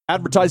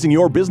Advertising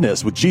your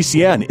business with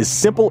GCN is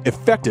simple,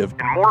 effective,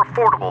 and more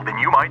affordable than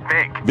you might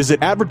think.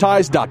 Visit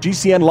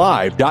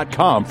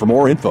advertise.gcnlive.com for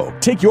more info.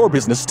 Take your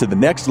business to the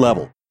next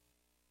level.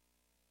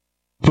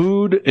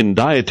 Food and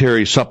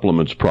dietary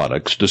supplements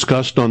products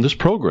discussed on this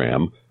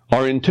program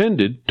are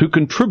intended to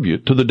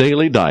contribute to the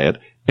daily diet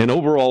and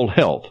overall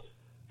health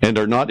and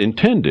are not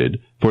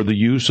intended for the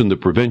use in the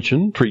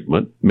prevention,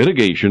 treatment,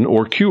 mitigation,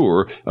 or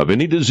cure of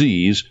any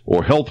disease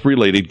or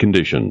health-related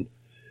condition.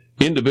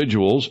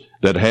 Individuals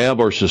that have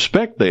or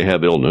suspect they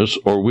have illness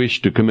or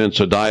wish to commence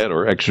a diet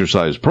or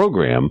exercise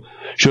program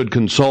should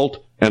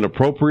consult an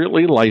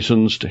appropriately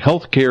licensed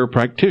healthcare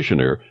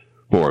practitioner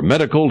for a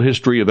medical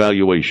history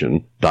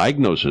evaluation,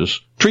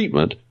 diagnosis,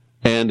 treatment,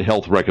 and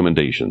health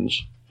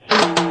recommendations.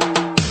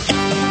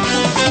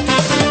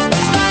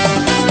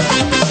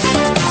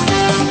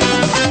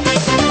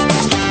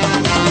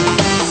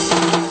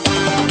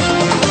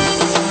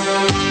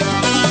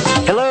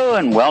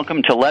 And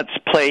welcome to Let's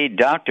Play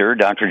Doctor.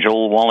 Dr.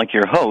 Joel Wallach,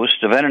 your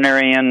host, a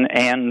veterinarian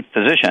and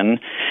physician.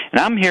 And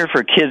I'm here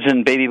for kids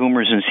and baby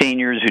boomers and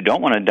seniors who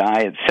don't want to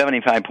die at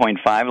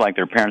 75.5 like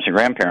their parents and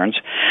grandparents.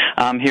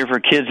 I'm here for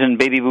kids and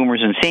baby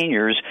boomers and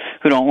seniors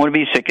who don't want to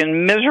be sick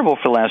and miserable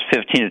for the last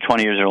 15 to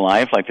 20 years of their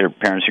life like their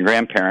parents and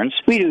grandparents.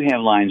 We do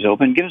have lines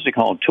open. Give us a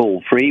call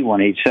toll-free,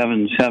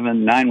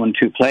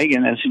 1-877-912-PLAGUE,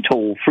 and that's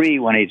toll-free,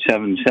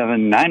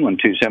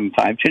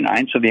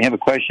 1-877-912-7529. So if you have a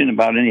question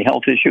about any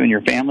health issue in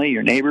your family,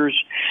 your neighbors,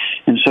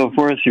 and so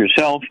forth,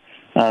 yourself,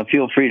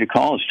 feel free to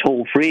call us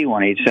toll-free,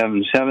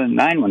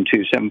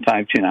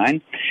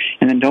 1-877-912-7529.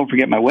 And then don't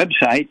forget my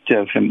website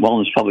from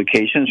Wellness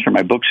Publications for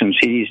my books and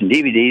CDs and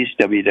DVDs,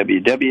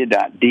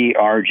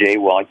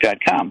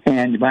 www.drjwallach.com.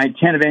 And buy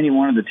 10 of any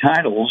one of the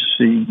titles,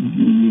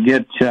 you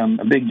get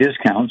a big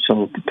discount,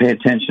 so pay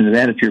attention to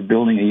that if you're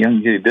building a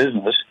young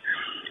business.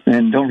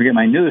 And don't forget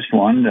my newest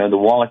one, the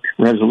Wallach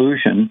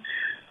the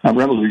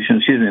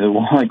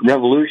Wallach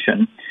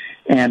Revolution.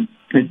 And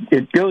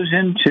it goes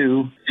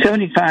into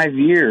 75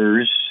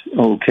 years,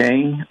 of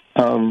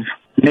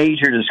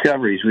major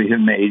discoveries we have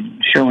made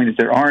showing that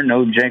there are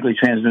no genetically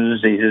transmitted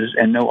diseases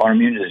and no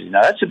autoimmune diseases.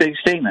 Now, that's a big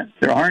statement.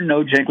 There are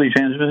no genetically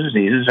transmitted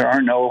diseases. There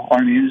are no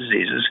autoimmune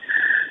diseases.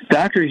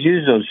 Doctors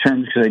use those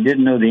terms because they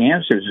didn't know the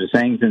answers to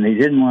things, and they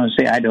didn't want to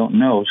say, I don't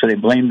know, so they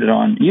blamed it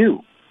on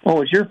you.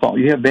 Oh, it's your fault.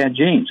 You have bad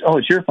genes. Oh,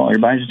 it's your fault. Your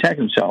body's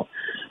attacking itself.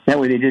 That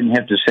way they didn't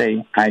have to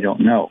say, I don't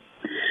know.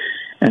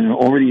 And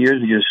over the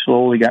years, we just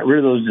slowly got rid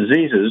of those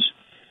diseases.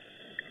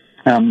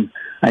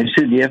 I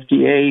sued the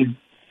FDA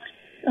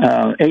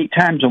 8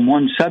 times on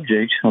one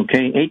subject,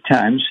 8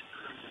 times.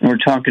 And we're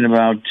talking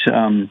about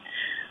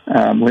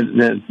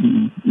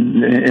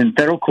in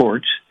federal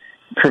courts,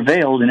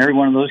 prevailed in every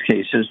one of those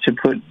cases to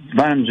put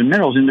vitamins and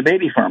minerals into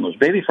baby formulas.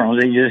 Baby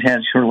formulas, they just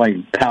had sort of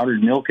like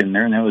powdered milk in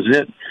there, and that was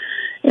it.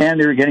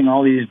 And they were getting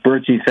all these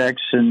birth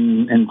defects,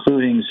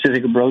 including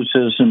cystic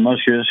fibrosis and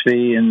muscular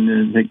dystrophy,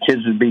 and the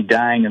kids would be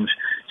dying of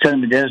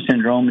sudden death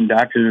syndrome, and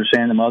doctors were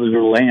saying the mothers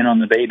were laying on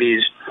the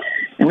babies.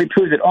 And we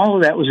proved that all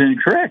of that was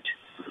incorrect,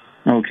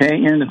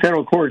 in the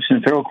federal courts.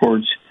 And the federal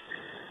courts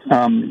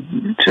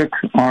took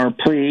our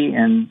plea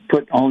and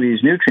put all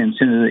these nutrients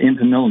into the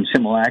Infamil and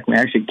Similac. We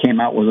actually came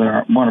out with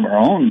one of our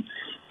own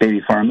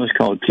baby formulas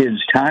called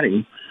Kids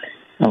Toddy,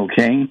 and so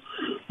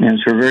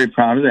we're very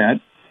proud of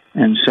that.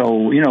 And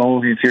so,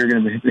 if you're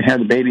going to have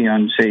the baby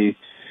on, say,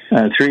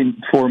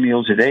 3-4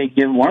 meals a day,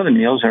 give one of the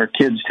meals our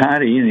Kids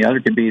Toddy, and the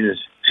other could be this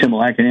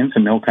Similac and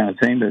Infamil kind of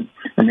thing, or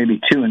maybe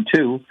 2 and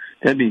 2.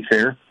 That'd be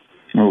fair,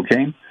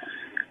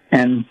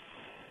 and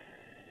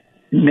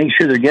make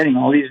sure they're getting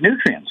all these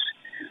nutrients.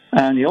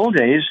 In the old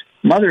days,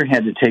 mother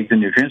had to take the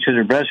nutrients because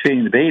they're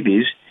breastfeeding the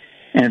babies,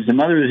 and if the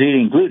mother was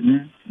eating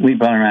gluten, wheat,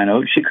 butter, and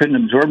oats, she couldn't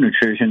absorb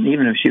nutrition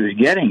even if she was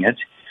getting it.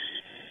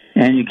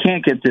 And you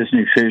can't get this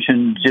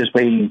nutrition just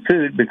by eating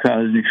food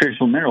because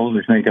nutritional minerals,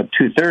 which make up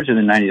 2/3 of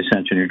the 90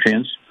 essential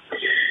nutrients,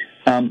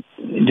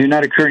 do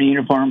not occur in a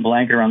uniform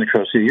blanket around the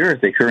crust of the earth.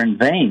 They occur in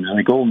veins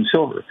like gold and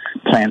silver.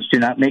 Plants do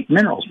not make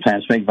minerals.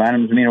 Plants make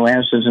vitamins, amino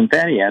acids, and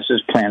fatty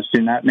acids. Plants do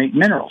not make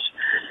minerals.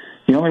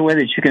 The only way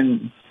that you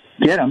can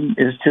get them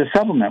is to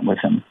supplement with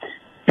them.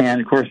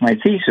 And, of course, my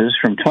thesis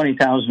from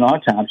 20,000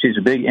 autopsies,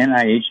 a big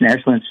NIH,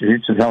 National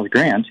Institutes of Health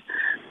grant,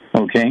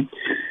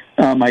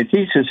 my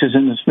thesis is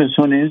in the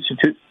Smithsonian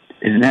Institute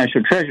is a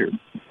national treasure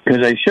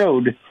because I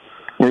showed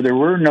where there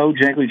were no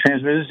genetically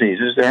transmitted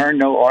diseases, there are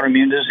no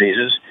autoimmune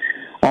diseases.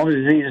 All the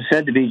diseases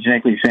said to be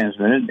genetically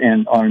transmitted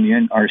and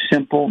autoimmune are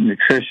simple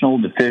nutritional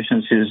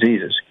deficiency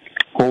diseases.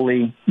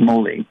 Holy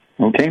moly.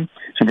 So I'm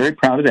very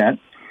proud of that.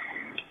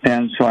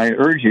 And so I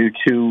urge you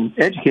to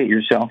educate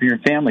yourself and your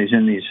families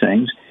in these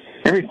things.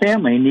 Every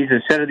family needs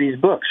a set of these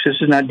books. This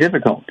is not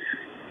difficult.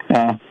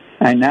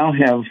 I now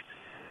have,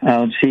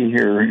 let's see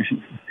here,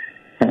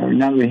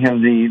 now that we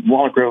have the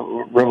Wallach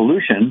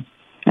Revolution,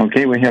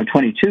 we have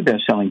 22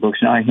 best-selling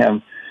books. Now I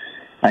have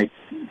like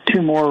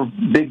 2 more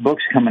big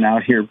books coming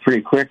out here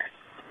pretty quick.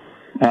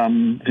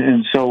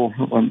 And so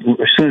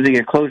as soon as they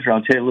get closer,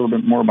 I'll tell you a little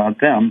bit more about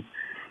them.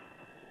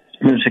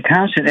 There's a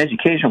constant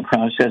educational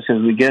process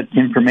as we get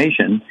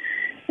information.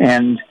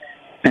 And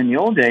In the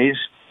old days,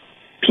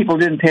 people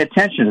didn't pay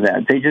attention to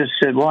that. They just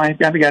said, well, I've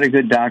got a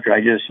good doctor.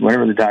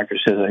 Whatever the doctor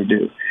says, I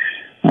do.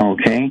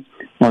 Okay?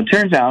 Well, it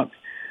turns out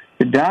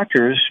the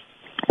doctors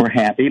were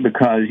happy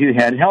because you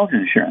had health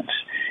insurance,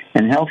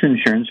 and health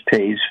insurance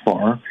pays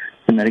for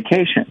the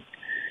medication.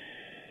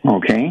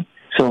 Okay?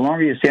 So the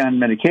longer you stay on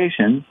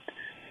medication,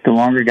 the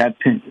longer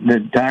the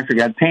doctor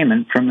got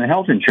payment from the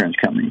health insurance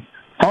company.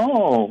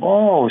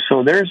 Oh,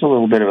 so there's a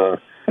little bit of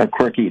a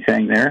quirky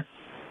thing there.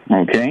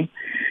 Okay?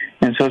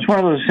 And so it's one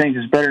of those things,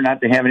 it's better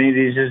not to have any of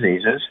these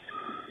diseases.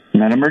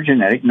 None of them are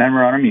genetic, none of them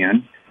are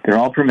autoimmune. They're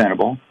all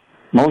preventable.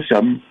 Most of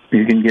them,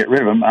 you can get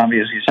rid of them.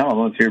 Obviously, some of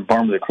them, if you're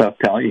born with a cleft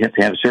palate, you have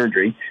to have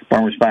surgery.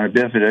 Born with spina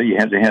bifida, you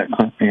have to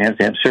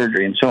have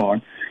surgery, and so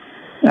on.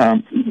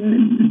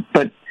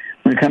 But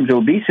when it comes to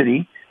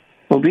obesity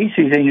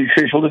is a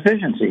nutritional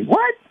deficiency.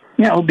 What?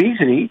 Yeah,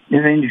 obesity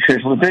is a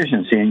nutritional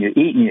deficiency, and you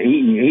eat and you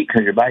eat and you eat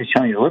because your body's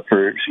telling you to look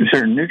for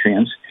certain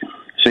nutrients,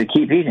 so you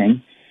keep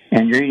eating.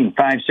 And you're eating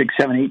 5, 6,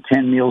 7, 8,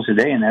 10 meals a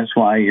day, and that's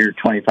why you're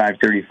 25,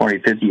 30, 40,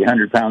 50,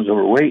 100 pounds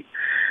overweight.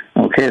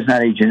 Okay, it's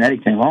not a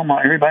genetic thing. Well,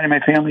 everybody in my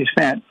family's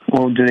fat.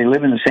 Well, do they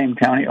live in the same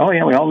county? Oh,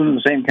 yeah, we all live in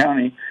the same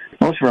county.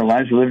 Most of our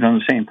lives we lived on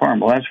the same farm.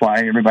 Well, that's why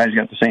everybody's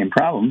got the same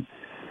problem,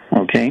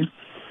 okay?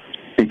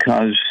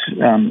 Because,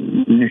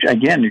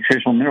 again,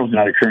 nutritional minerals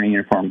not occurring in a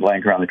uniform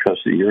blank around the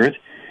crust of the earth.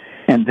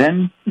 And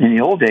then, in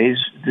the old days,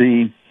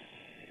 the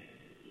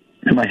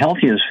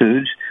healthiest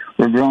foods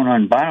were grown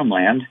on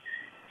bottomland.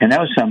 And that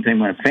was something,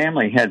 when a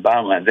family had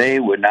bottomland, they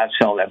would not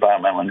sell that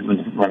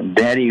bottomland. When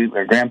Daddy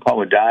or Grandpa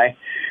would die,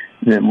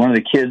 then one of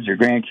the kids or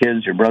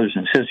grandkids or brothers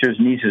and sisters,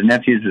 nieces and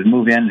nephews would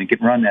move in and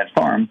run that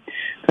farm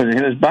because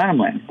it was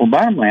bottomland. Well,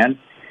 bottomland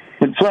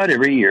would flood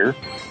every year,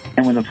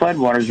 and when the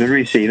floodwaters would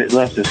receive it,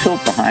 left the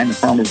silt behind. The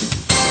farmers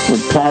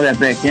would plow that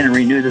back in and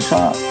renew the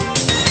soil.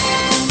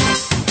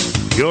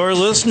 You're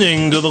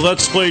listening to the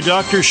Let's Play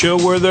Doctor Show,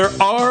 where there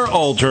are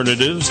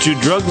alternatives to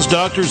drugs,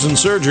 doctors, and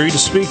surgery. To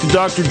speak to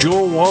Dr.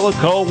 Joel Wallach,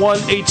 call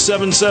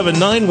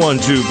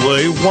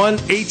 1-877-912-PLAY,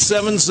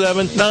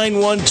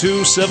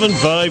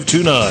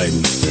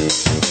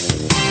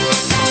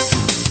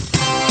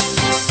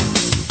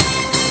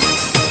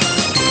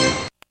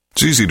 1-877-912-7529.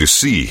 It's easy to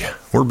see.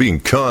 We're being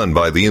conned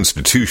by the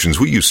institutions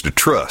we used to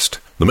trust.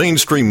 The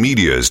mainstream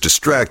media is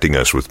distracting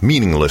us with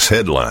meaningless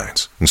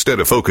headlines, instead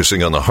of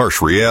focusing on the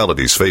harsh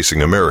realities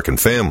facing American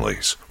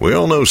families. We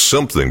all know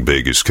something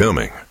big is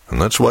coming,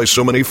 and that's why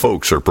so many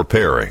folks are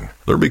preparing.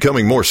 They're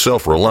becoming more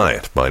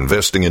self-reliant by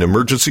investing in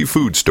emergency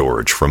food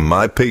storage from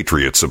My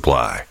Patriot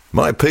Supply.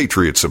 My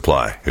Patriot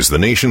Supply is the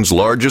nation's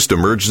largest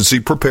emergency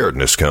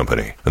preparedness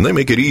company, and they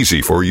make it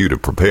easy for you to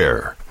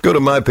prepare. Go to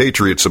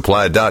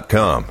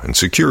MyPatriotSupply.com and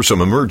secure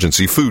some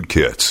emergency food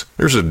kits.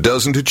 There's a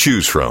dozen to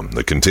choose from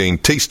that contain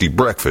tasty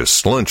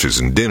breakfasts, lunches,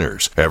 and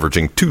dinners,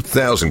 averaging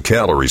 2,000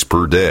 calories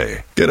per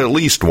day. Get at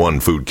least one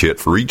food kit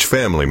for each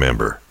family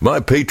member. My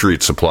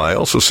Patriot Supply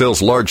also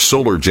sells large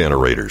solar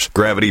generators,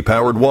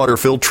 gravity-powered water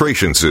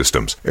filtration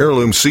systems,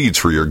 heirloom seeds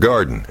for your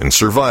garden, and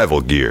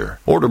survival gear.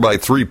 Order by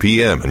 3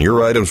 p.m. and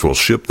your items will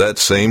ship that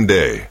same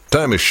day.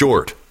 Time is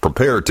short.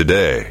 Prepare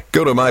today.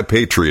 Go to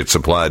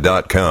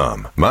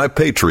MyPatriotSupply.com.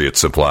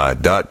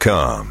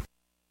 MyPatriotSupply.com.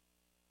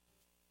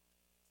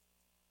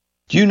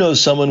 Do you know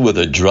someone with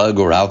a drug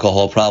or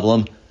alcohol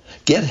problem?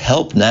 Get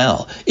help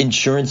now.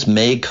 Insurance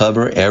may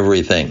cover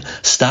everything.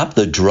 Stop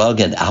the drug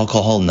and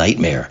alcohol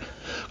nightmare.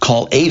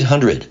 Call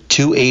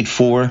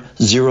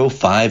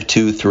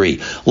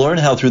 800-284-0523. Learn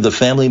how through the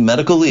Family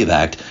Medical Leave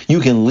Act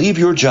you can leave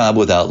your job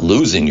without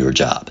losing your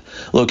job.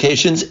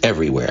 Locations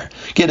everywhere.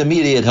 Get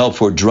immediate help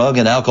for drug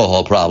and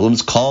alcohol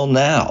problems. Call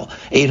now.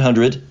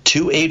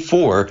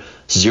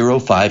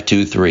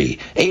 800-284-0523.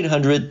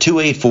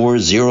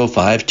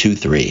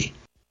 800-284-0523.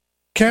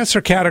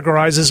 Cancer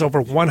categorizes over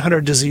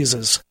 100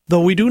 diseases. Though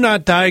we do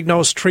not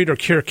diagnose, treat, or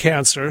cure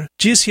cancer,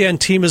 GCN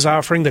team is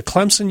offering the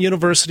Clemson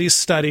University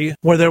study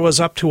where there was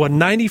up to a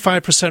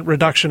 95%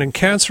 reduction in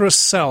cancerous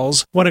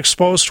cells when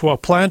exposed to a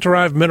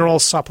plant-derived mineral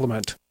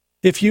supplement.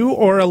 If you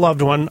or a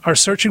loved one are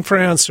searching for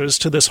answers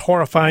to this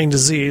horrifying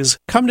disease,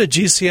 come to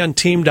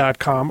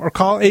GCNteam.com or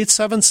call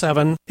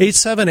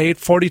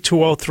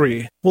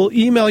 877-878-4203. We'll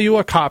email you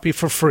a copy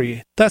for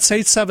free. That's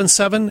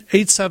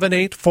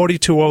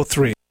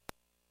 877-878-4203.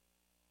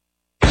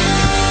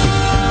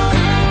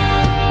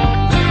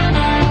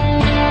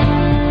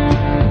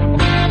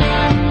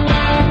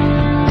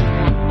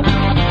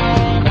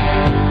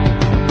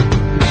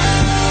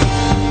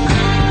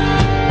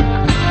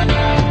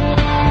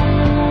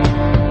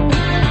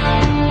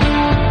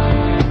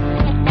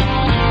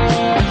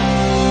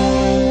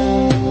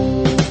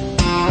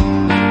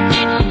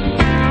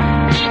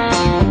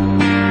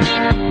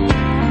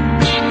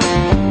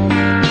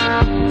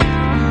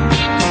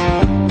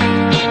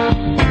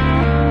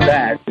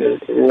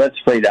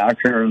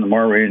 Doctor on the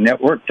More Radio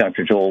Network.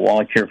 Dr. Joel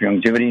Wallach here for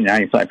Longevity,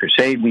 95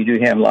 Crusade. We do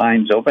have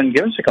lines open.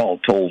 Give us a call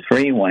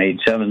toll-free,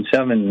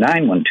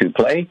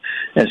 1-877-912-PLAY.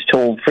 That's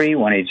toll-free,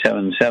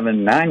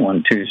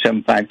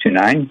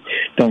 1-877-912-7529.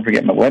 Don't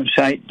forget my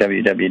website,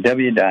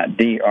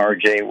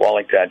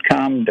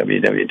 www.drjwallach.com,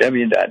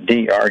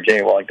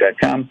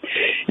 www.drjwallach.com.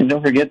 And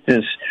don't forget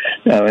this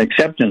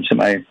acceptance of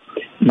my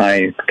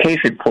case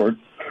report,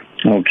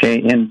 okay,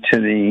 into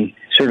the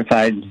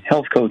Certified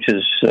Health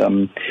Coaches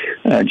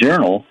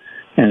Journal.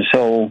 And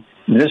so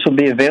this will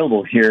be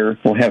available here.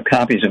 We'll have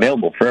copies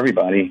available for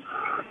everybody.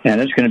 And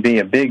it's going to be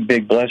a big,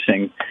 big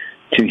blessing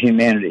to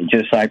humanity,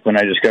 just like when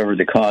I discovered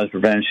the cause,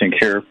 prevention, and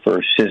cure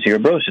for cystic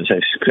fibrosis.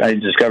 I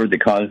discovered the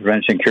cause,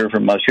 prevention, and cure for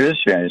muscular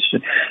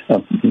dystrophy.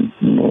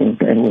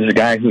 It was a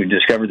guy who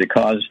discovered the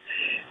cause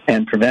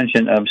and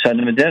prevention of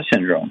sudden death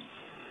syndrome.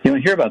 You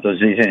don't hear about those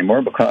diseases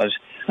anymore because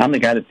I'm the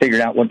guy that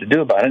figured out what to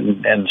do about it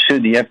and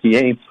sued the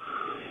FDA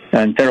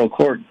in federal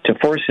court to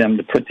force them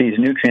to put these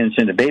nutrients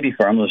into baby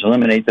formulas,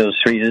 eliminate those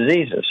three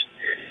diseases.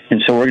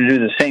 And so we're going to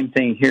do the same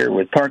thing here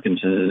with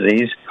Parkinson's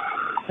disease.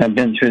 I've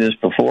been through this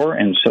before,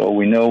 and so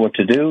we know what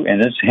to do,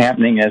 and it's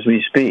happening as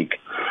we speak.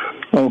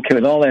 Okay,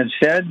 with all that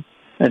said,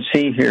 let's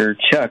see here,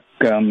 Chuck.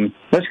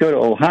 Let's go to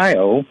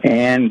Ohio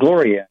and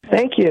Gloria.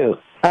 Thank you.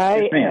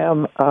 I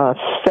am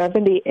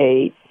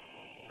 78.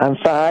 I'm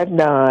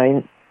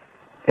 5'9",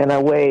 and I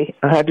weigh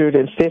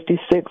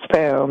 156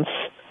 pounds.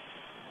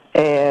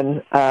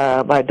 And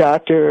my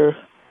doctor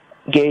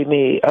gave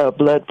me a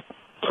blood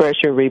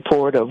pressure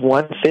report of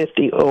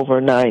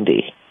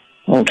 150/90.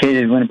 Okay,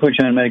 did you want to put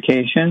you on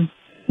medication?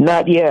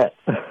 Not yet.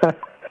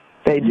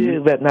 They do,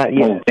 but not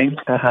yet. Okay.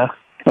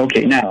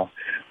 Okay, now,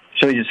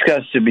 so we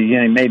discussed the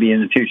beginning, maybe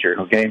in the future,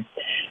 okay?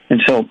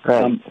 And so,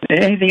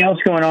 anything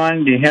else going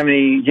on? Do you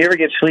ever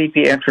get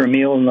sleepy after a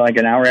meal, like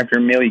an hour after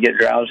a meal, you get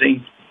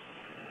drowsy?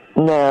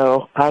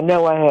 No, I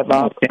know I have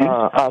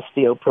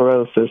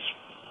osteoporosis.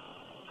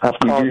 I've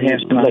called you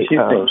have some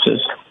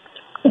osteoporosis.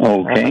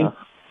 Okay.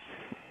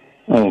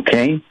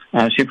 Okay,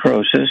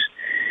 osteoporosis.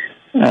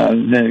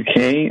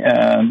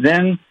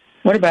 Then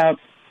what about,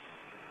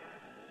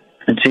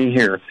 let's see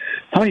here,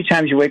 how many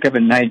times you wake up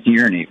at night to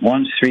urinate?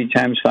 Once, 3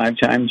 times, 5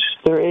 times?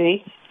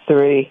 3.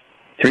 3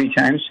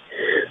 times?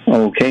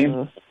 Okay.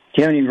 Do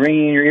you have any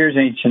ringing in your ears,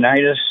 any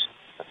tinnitus?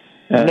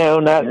 No,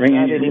 not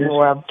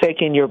anymore. I'm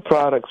taking your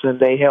products and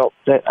they help.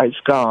 It's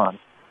gone.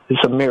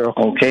 It's a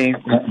miracle. Okay.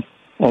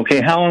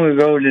 Okay, how long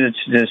ago did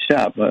it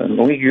stop? A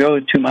week ago,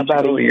 2 months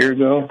ago, a year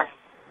ago?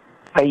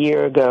 A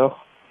year ago.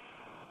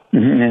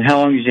 Mm-hmm. And how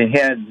long has you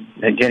had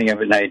getting up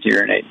at night to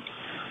urinate?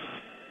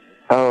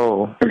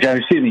 Oh. Or,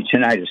 excuse me,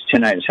 tinnitus.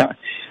 Tinnitus how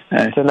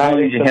long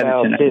did you have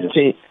about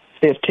tinnitus?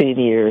 15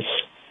 years.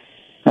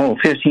 Oh,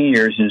 15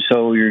 years, and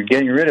so you're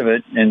getting rid of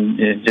it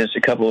in just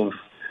a couple of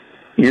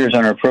years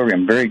on our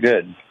program. Very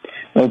good.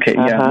 Okay,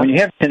 yeah, when you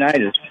have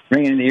tinnitus,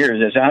 ringing in the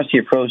ears, that's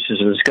osteoporosis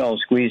of the skull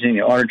squeezing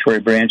the auditory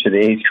branch of the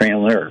 8th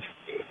cranial nerve.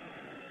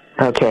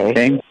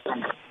 Okay.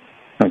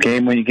 Okay,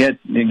 when you get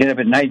up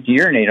at night to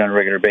urinate on a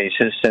regular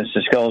basis, that's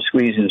the skull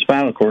squeezing the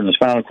spinal cord, and the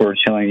spinal cord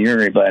is telling the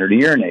urinary bladder to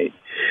urinate.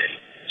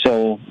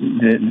 So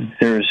do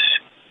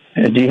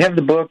you have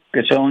the book,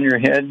 It's All in Your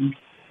Head?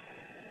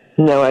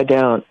 No, I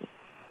don't.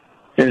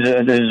 There's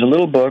a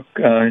little book,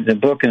 the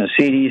book in a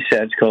CD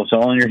set. It's called It's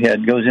All in Your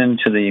Head. It goes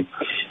into the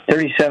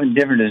 37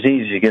 different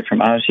diseases you get from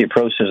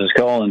osteoporosis of the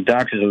skull, and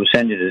doctors will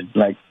send you to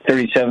like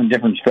 37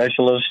 different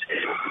specialists.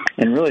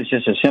 And really, it's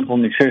just a simple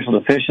nutritional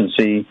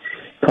deficiency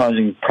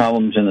causing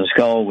problems in the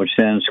skull, which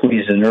then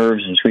squeeze the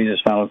nerves and squeeze the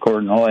spinal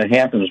cord, and all that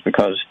happens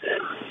because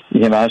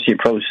you have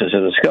osteoporosis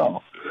of the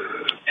skull.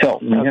 So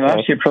when you have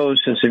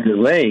osteoporosis of your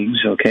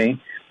legs, okay,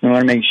 we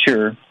want to make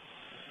sure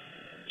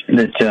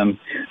that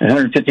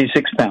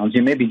 156 pounds,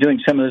 you may be doing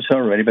some of this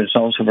already, but it's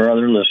also for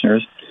other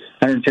listeners.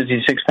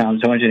 156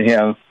 pounds, I want you to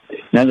have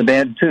none of the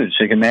bad foods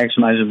so you can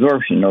maximize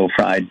absorption. No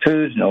fried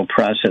foods, no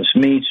processed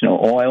meats, no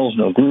oils,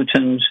 no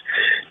glutens,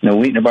 no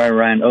wheat, no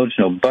rye, oats,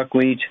 no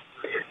buckwheat.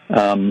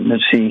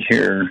 Let's see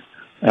here.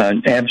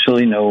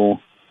 Absolutely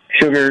no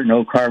sugar,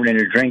 no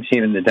carbonated drinks.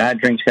 Even the diet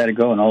drinks got to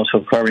go, and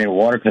also carbonated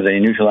water because they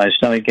neutralize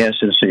stomach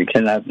acids so you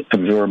cannot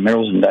absorb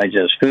minerals and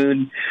digest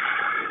food.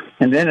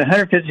 And then at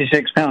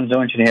 156 pounds, I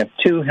want you to have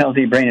 2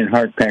 healthy brain and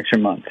heart packs a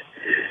month.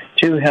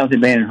 2 healthy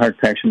brain and heart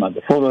packs a month.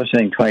 A full dose of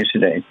thing twice a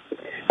day.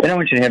 Then I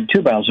want you to have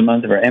 2 bottles a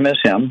month of our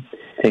MSM.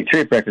 Take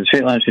 3 at breakfast,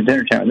 3 at lunch, 3 at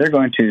dinner time. They're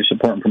going to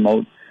support and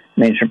promote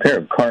maintenance repair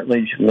of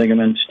cartilage,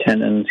 ligaments,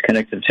 tendons,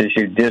 connective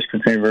tissue, disc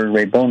between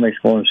vertebrae, bone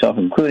mixed bone itself,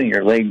 including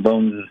your leg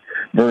bones,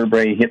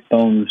 vertebrae, hip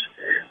bones,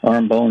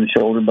 arm bones,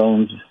 shoulder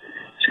bones,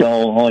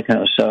 skull, all that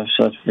kind of stuff.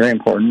 So that's very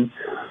important.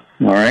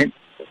 All right.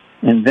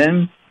 And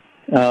then,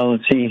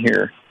 let's see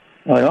here.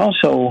 I'd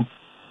also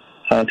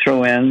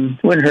throw in,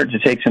 wouldn't hurt to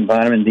take some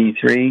vitamin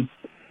D3.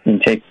 You can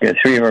take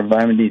 3 of our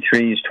vitamin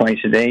D3s twice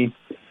a day.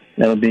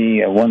 That'll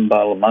be 1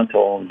 bottle a month.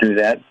 I'll do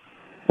that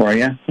for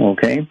you,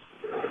 okay?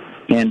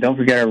 And don't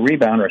forget our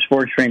Rebound, our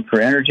sports drink for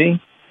energy.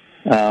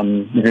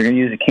 If you're going to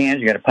use the cans,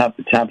 you got to pop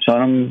the tops on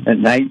them at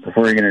night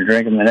before you're going to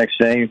drink them the next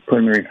day. Put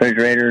them in the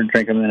refrigerator,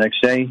 drink them the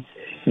next day.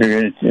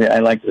 I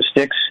like the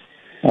sticks.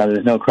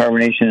 There's no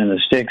carbonation in the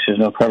sticks. There's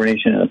no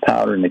carbonation in the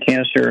powder in the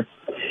canister.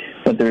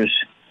 But there's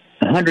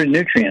 100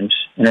 nutrients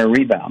in our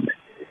Rebound.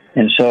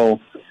 And so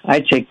I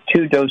take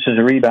 2 doses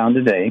of Rebound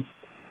a day.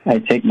 I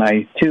take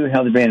my 2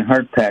 Healthy Brain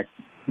Heart Pack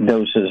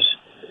doses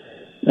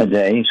a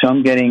day. So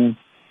I'm getting,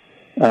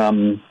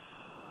 let's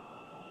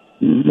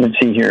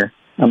see here,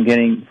 I'm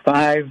getting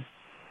 5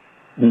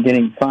 of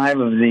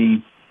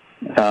the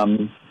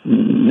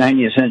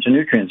 90 essential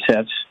nutrient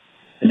sets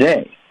a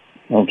day.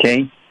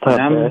 Okay?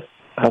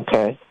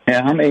 Okay.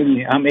 Yeah, I'm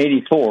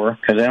 84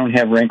 because I don't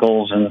have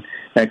wrinkles and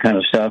that kind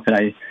of stuff,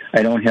 and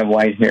I don't have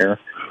white hair,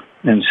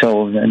 and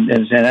so and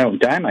I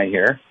don't dye my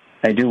hair.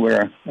 I do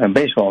wear a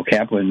baseball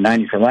cap with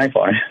 90 for life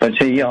on it. But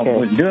see,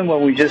 doing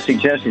what we just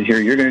suggested here,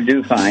 you're going to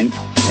do fine.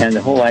 And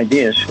the whole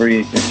idea is for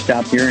you to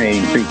stop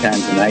urinating 3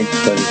 times a night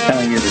because it's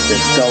telling you that the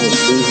skull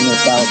is losing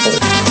its bowel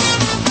fluid.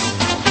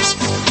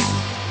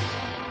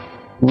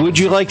 Would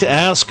you like to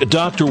ask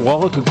Dr.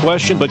 Wallach a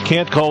question but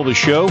can't call the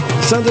show?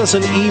 Send us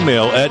an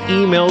email at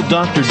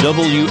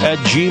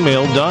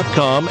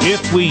emaildrw@gmail.com.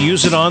 If we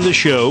use it on the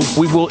show,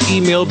 we will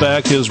email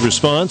back his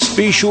response.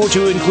 Be sure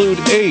to include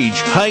age,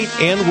 height,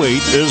 and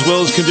weight, as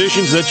well as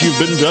conditions that you've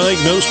been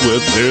diagnosed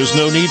with. There's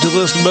no need to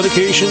list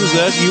medications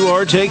that you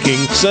are taking.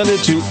 Send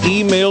it to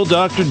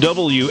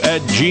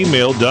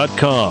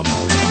emaildrw@gmail.com.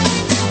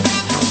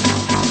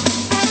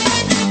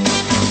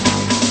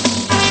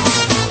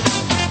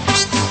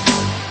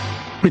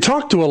 We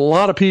talk to a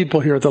lot of people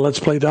here at the Let's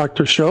Play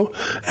Doctor show,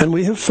 and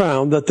we have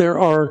found that there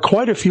are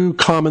quite a few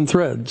common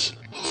threads.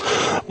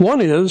 One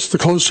is, the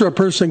closer a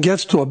person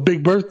gets to a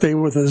big birthday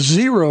with a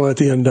 0 at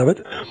the end of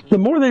it, the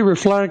more they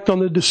reflect on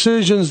the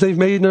decisions they've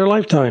made in their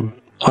lifetime.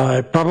 I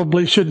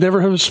probably should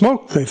never have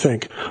smoked, they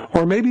think.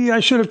 Or maybe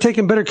I should have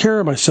taken better care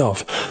of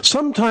myself.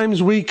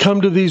 Sometimes we come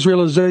to these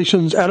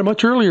realizations at a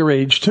much earlier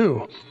age,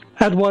 too.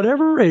 At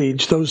whatever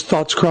age those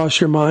thoughts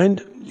cross your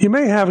mind, you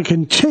may have a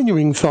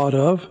continuing thought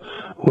of,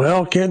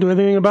 well, can't do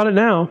anything about it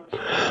now.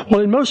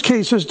 Well, in most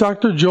cases,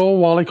 Dr. Joel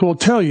Wallach will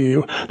tell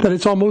you that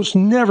it's almost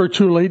never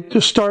too late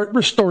to start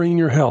restoring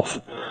your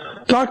health.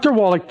 Dr.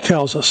 Wallach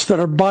tells us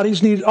that our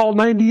bodies need all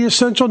 90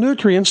 essential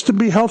nutrients to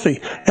be healthy,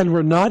 and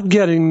we're not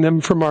getting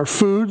them from our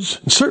foods,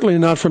 and certainly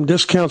not from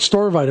discount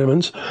store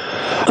vitamins.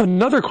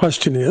 Another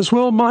question is,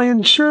 will my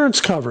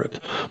insurance cover it?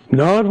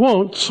 No, it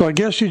won't, so I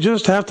guess you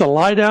just have to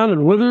lie down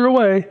and wither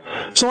away.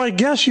 So I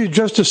guess you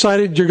just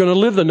decided you're going to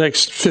live the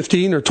next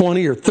 15 or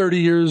 20 or 30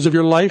 years of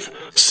your life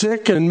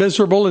sick and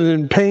miserable and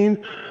in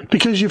pain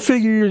because you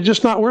figure you're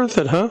just not worth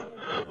it, huh?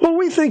 Well,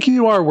 we think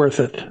you are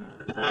worth it.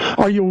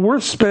 Are you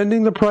worth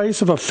spending the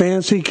price of a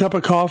fancy cup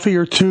of coffee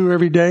or 2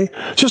 every day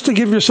just to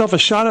give yourself a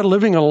shot at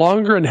living a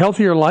longer and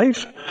healthier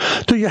life?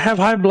 Do you have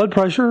high blood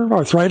pressure,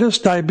 arthritis,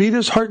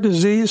 diabetes, heart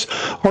disease,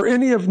 or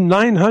any of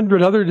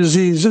 900 other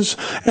diseases?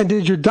 And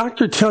did your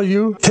doctor tell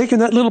you taking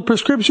that little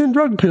prescription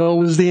drug pill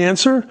was the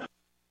answer?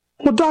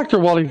 Well, Dr.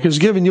 Wallach has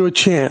given you a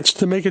chance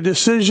to make a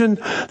decision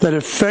that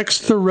affects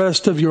the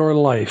rest of your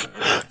life.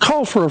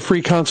 Call for a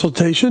free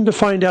consultation to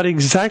find out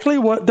exactly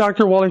what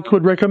Dr. Wallach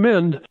would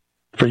recommend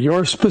for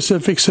your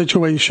specific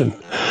situation.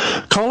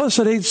 Call us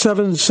at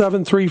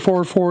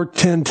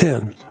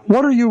 877-344-1010.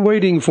 What are you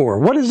waiting for?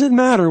 What does it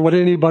matter what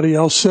anybody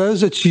else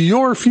says? It's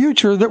your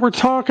future that we're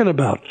talking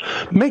about.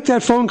 Make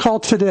that phone call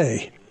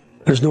today.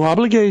 There's no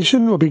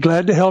obligation. We'll be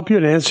glad to help you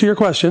and answer your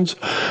questions.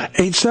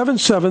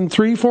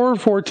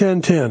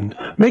 877-344-1010.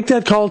 Make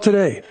that call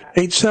today.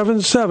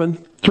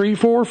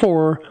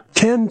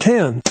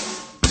 877-344-1010.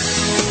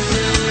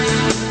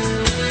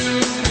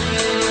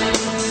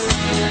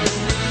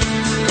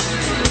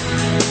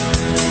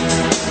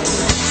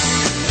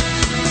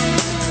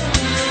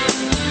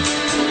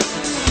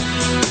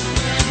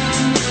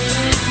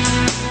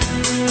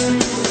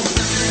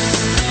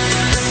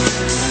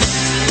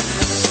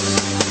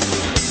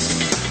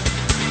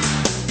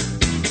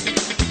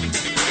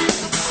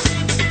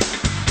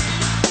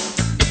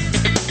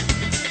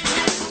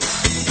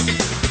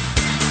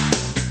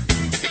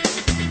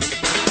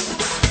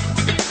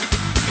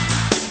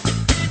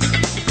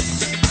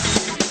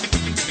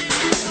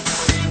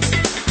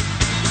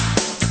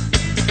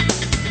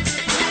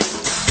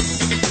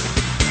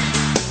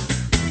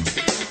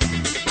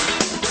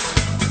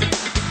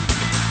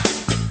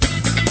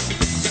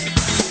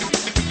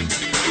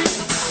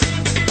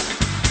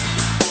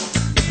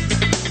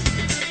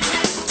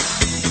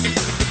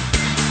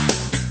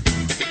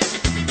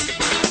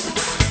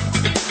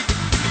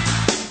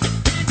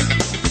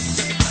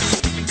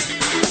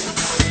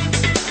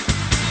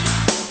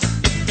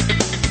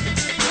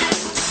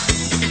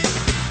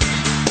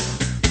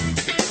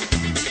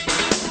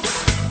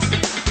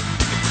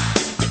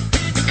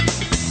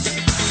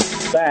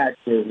 Back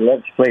to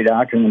Let's Play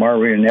Doctor on the Mar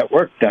Radio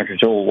Network. Dr.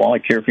 Joel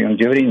Wallach here for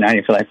Longevity,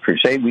 90 for Life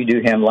Crusade. We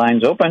do have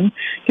lines open.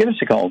 Give us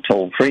a call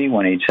toll-free,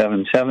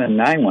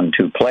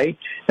 1-877-912-PLAY.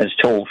 That's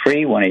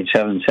toll-free,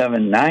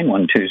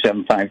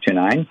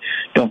 1-877-912-7529.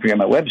 Don't forget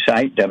my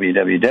website,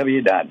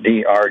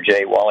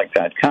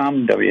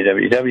 www.drjwallach.com,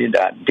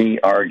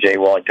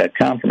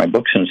 www.drjwallach.com for my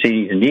books and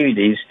CDs and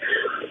DVDs.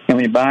 And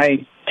when you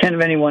buy 10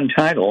 of any one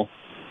title,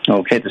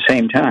 okay, at the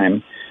same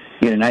time,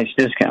 you get a nice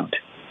discount.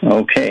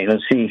 Okay,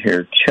 let's see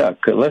here. Chuck,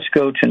 let's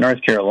go to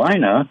North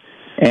Carolina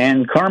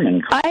and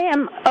Carmen. I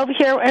am over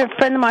here at a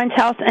friend of mine's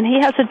house, and he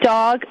has a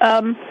dog.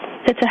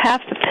 It's a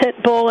half a pit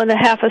bull and a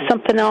half of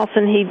something else,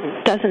 and he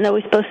doesn't know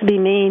he's supposed to be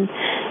mean.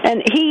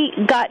 And he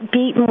got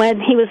beaten when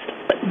he was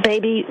a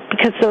baby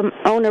because the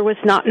owner was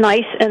not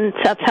nice, and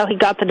that's how he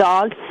got the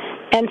dog.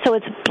 And so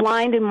it's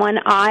blind in one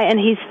eye, and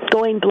he's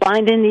going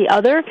blind in the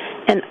other.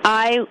 And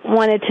I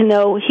wanted to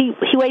know, he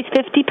weighs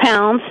 50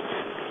 pounds,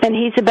 and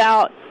he's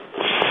about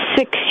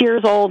 6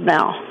 years old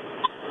now.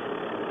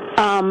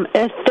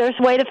 If there's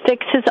a way to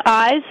fix his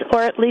eyes,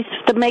 or at least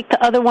to make the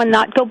other one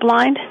not go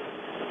blind?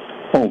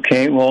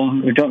 Okay, well,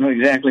 we don't know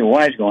exactly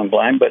why he's going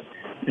blind, but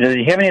does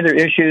he have any other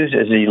issues?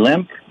 Does he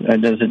limp?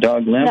 Does the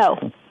dog limp?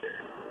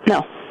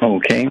 No.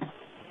 Okay.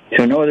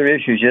 So no other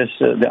issues, just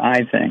the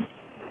eye thing?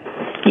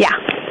 Yeah.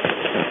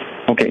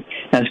 Okay.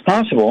 Now, it's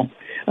possible.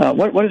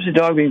 What is the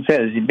dog being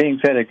fed? Is he being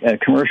fed a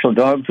commercial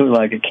dog food,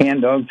 like a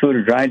canned dog food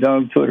or dry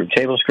dog food or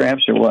table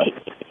scraps or what?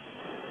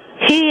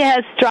 He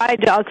has dry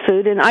dog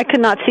food, and I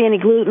could not see any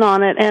gluten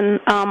on it.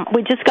 And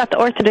we just got the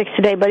Orthodox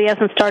today, but he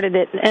hasn't started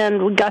it.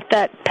 And we got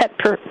that Pet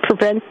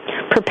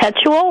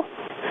Perpetual.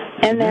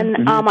 And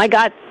then I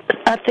got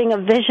a thing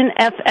of Vision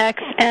FX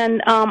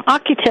and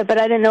Occutip, but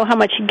I didn't know how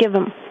much you give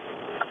him.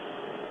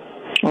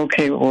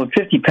 Okay, well, at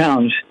 50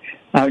 pounds,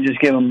 I would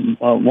just give him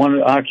one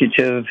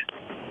Occutip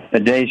a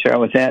day, start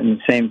with that, and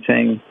the same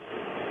thing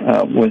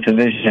with the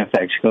Vision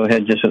FX. Go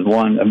ahead just with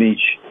one of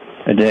each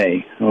a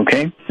day,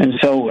 okay? And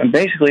so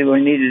basically what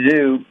we need to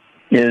do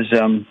is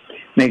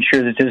make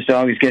sure that this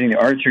dog is getting the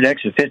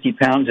Arthrodex at 50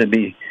 pounds.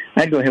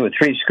 I'd go ahead with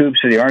 3 scoops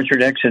of the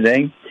Arthrodex a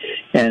day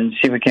and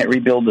see if we can't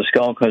rebuild the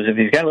skull, because if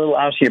he's got a little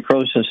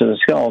osteoporosis of the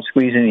skull,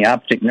 squeezing the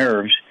optic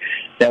nerves,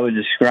 that would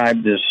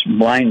describe this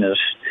blindness,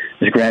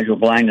 this gradual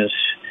blindness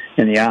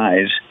in the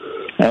eyes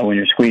when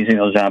you're squeezing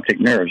those optic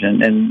nerves.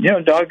 And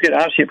dogs get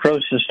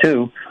osteoporosis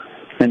too,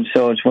 and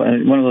so it's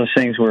one of those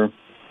things where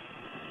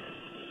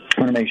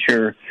I want to make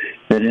sure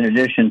that in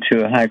addition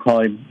to a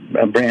high-quality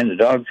brand of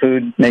dog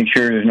food, make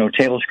sure there's no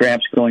table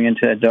scraps going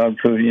into that dog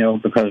food,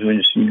 because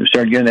when you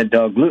start giving that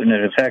dog gluten,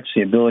 it affects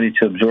the ability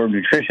to absorb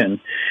nutrition,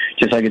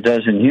 just like it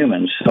does in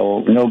humans.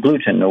 So no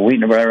gluten, no wheat,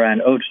 no rye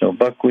and oats, no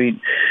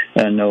buckwheat,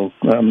 no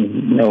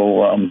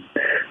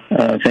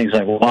things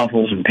like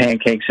waffles and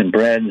pancakes and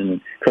bread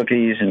and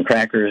cookies and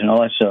crackers and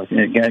all that stuff.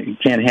 You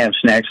can't have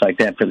snacks like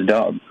that for the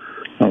dog,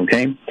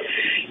 okay?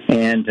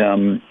 And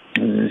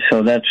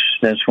so that's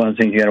one of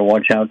the things you got to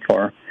watch out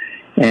for.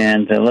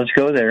 And let's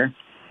go there,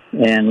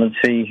 and let's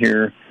see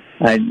here.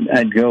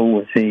 I'd go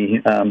with the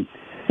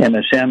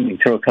MSM. You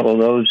throw a couple of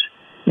those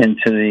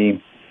into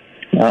the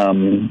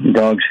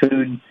dog's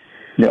food.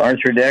 The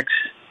Arthrodex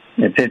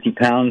at 50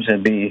 pounds,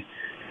 that'd be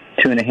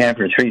 2.5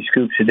 or 3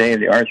 scoops a day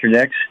of the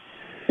Arthrodex.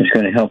 It's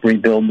going to help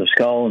rebuild the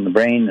skull and the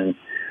brain and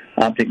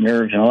optic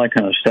nerves and all that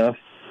kind of stuff.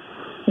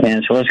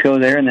 And so let's go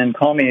there, and then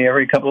call me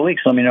every couple of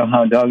weeks. Let me know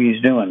how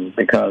Doggie's doing,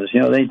 because,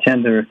 they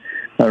tend to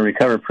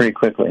recover pretty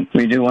quickly.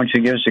 We do want you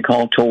to give us a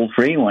call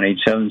toll-free,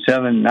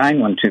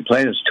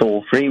 1-877-912-PLAY. That's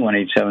toll-free,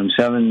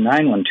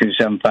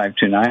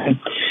 1-877-912-7529.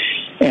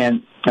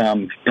 And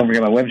don't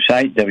forget my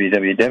website,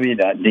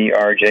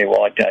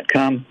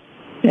 www.drjwallach.com.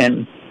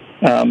 And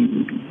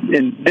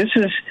this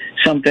is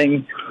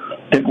something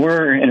that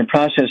we're in the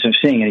process of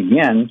seeing. And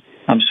again,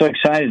 I'm so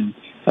excited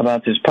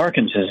about this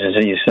Parkinson's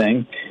disease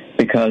thing,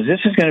 because this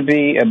is going to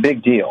be a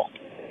big deal,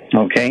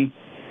 okay?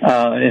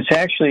 It's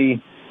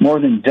actually more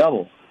than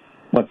double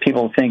what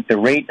people think the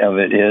rate of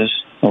it is,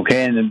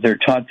 okay? And they're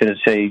taught that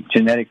it's a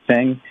genetic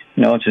thing.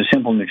 No, it's a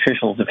simple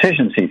nutritional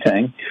deficiency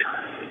thing.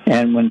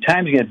 And when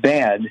times get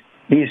bad,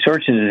 these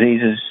sorts of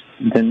diseases,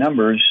 the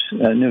numbers,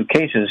 new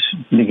cases,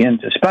 begin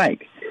to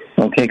spike,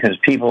 okay? Because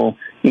people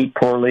eat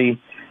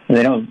poorly.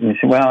 They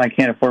say, well, I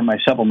can't afford my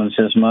supplements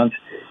this month,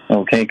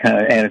 okay,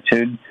 kind of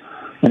attitude.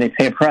 And they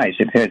pay a price.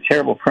 They pay a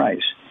terrible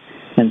price.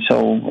 And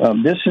so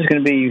this is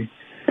going to be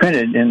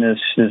printed in this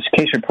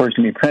case report is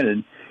going to be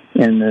printed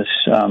in this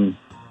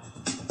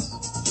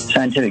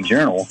scientific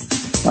journal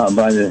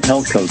by the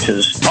health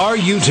coaches. Are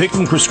you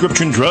taking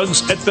prescription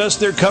drugs? At best,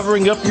 they're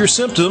covering up your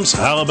symptoms.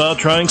 How about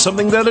trying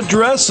something that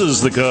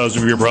addresses the cause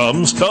of your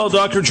problems? Call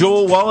Dr.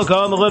 Joel Wallach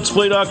on the Let's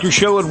Play Doctor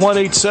Show at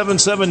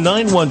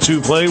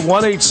 1-877-912-PLAY,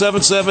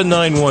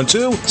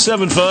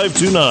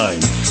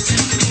 1-877-912-7529.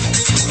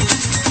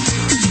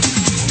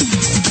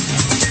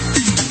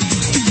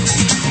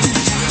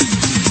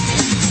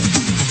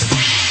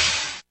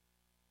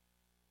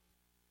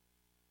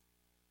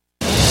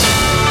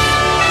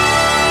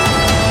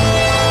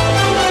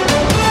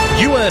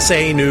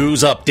 USA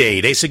News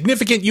Update. A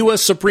significant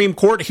U.S. Supreme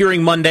Court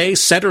hearing Monday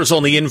centers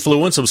on the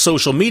influence of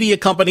social media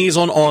companies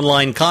on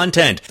online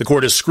content. The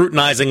court is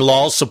scrutinizing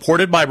laws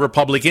supported by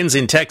Republicans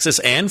in Texas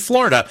and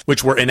Florida,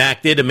 which were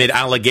enacted amid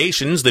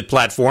allegations that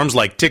platforms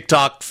like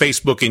TikTok,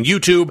 Facebook, and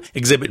YouTube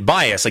exhibit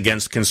bias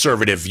against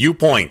conservative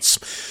viewpoints.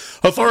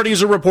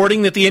 Authorities are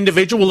reporting that the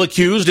individual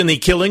accused in the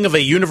killing of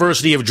a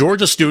University of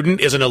Georgia student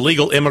is an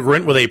illegal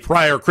immigrant with a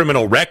prior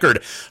criminal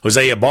record.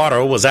 Jose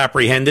Ibarro was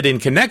apprehended in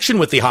connection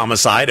with the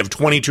homicide of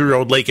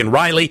 22-year-old Laken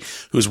Riley,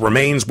 whose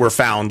remains were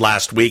found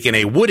last week in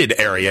a wooded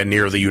area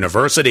near the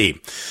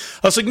university.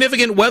 A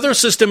significant weather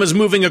system is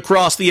moving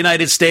across the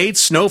United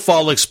States.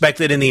 Snowfall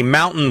expected in the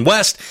Mountain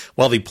West,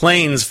 while the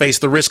plains face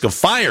the risk of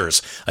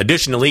fires.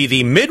 Additionally,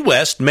 the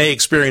Midwest may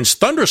experience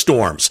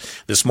thunderstorms.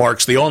 This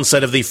marks the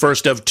onset of the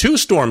first of two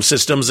storm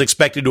systems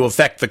expected to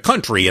affect the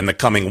country in the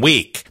coming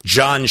week.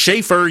 John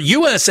Schaefer,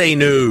 USA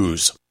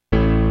News.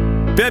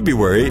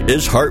 February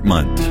is Heart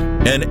Month,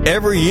 and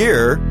every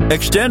year,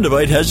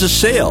 Extendivite has a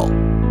sale.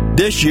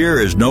 This year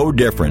is no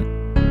different.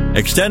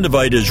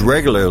 Extendivite is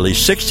regularly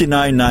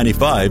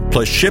 $69.95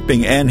 plus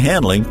shipping and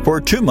handling for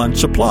a 2-month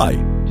supply.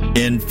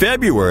 In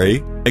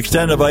February,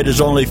 Extendivite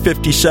is only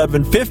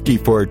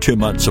 $57.50 for a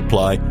 2-month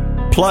supply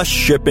plus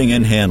shipping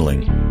and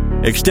handling.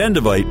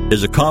 Extendivite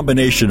is a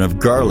combination of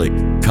garlic,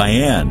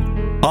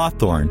 cayenne,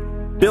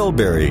 hawthorn,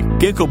 bilberry,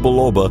 ginkgo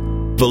biloba,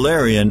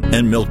 valerian,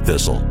 and milk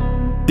thistle.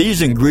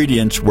 These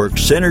ingredients work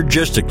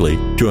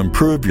synergistically to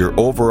improve your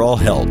overall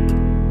health.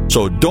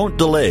 So don't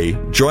delay.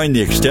 Join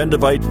the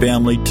Extendivite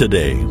family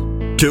today.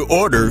 To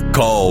order,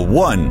 call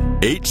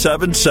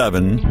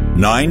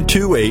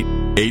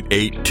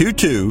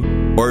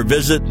 1-877-928-8822 or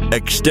visit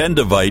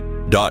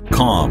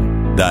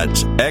extendivite.com.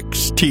 That's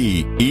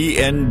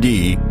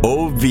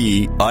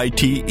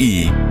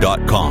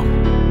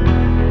XTENDOVITE.com.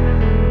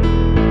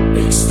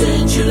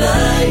 Extend your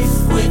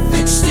life with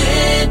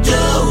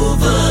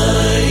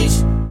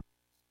Extendovite.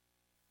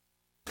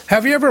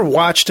 Have you ever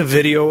watched a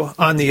video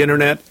on the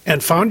internet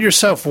and found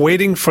yourself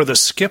waiting for the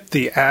skip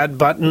the ad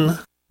button?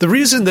 The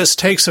reason this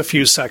takes a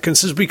few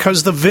seconds is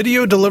because the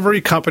video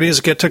delivery companies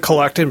get to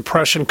collect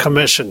impression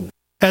commission,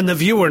 and the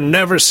viewer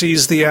never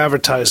sees the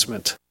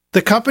advertisement.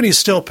 The company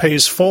still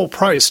pays full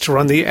price to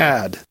run the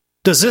ad.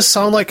 Does this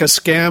sound like a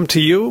scam to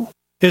you?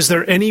 Is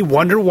there any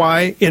wonder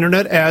why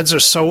internet ads are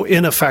so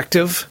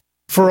ineffective?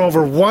 For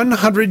over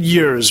 100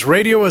 years,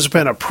 radio has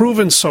been a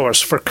proven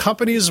source for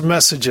companies'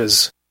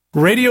 messages.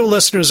 Radio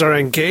listeners are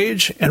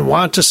engaged and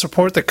want to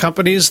support the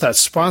companies that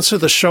sponsor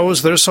the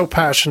shows they're so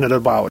passionate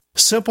about.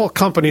 Simple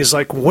companies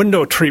like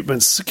window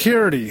treatments,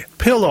 security,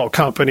 pillow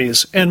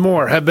companies, and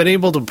more have been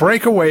able to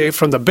break away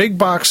from the big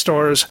box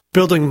stores,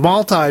 building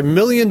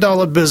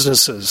multi-million-dollar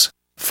businesses.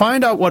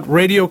 Find out what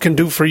radio can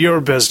do for your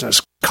business.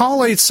 Call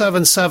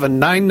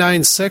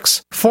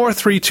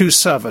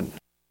 877-996-4327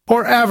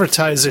 or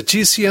advertise at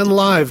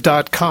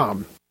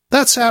gcnlive.com.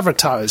 That's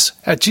advertise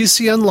at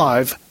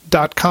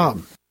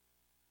gcnlive.com.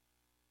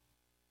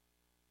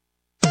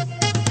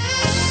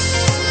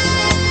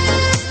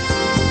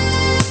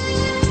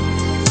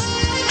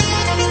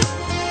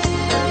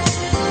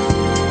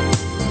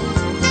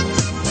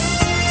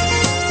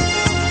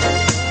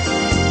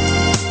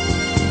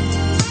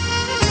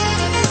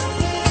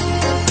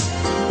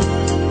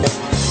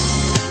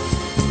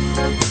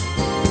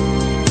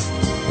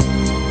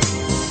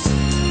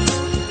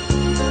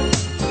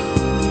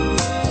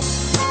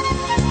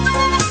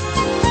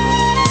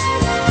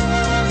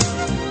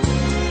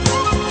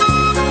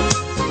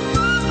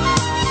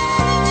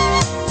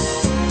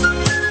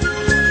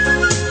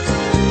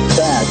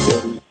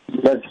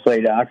 Let's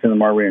Play Doctor on the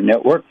Marbury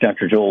Network.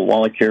 Dr. Joel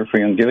Wallach here for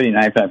Longevity and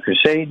IFAP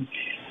Crusade.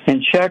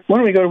 And Chuck, why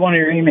don't we go to one of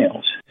your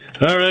emails?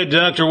 All right,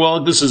 Dr.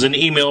 Wallach, this is an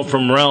email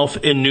from Ralph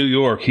in New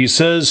York. He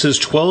says his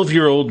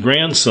 12-year-old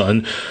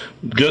grandson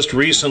just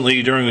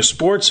recently during a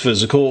sports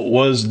physical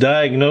was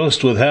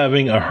diagnosed with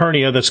having a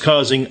hernia that's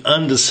causing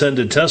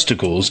undescended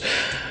testicles.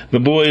 The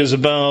boy is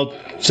about,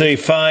 say,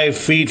 5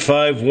 feet,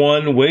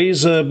 5'1",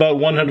 weighs about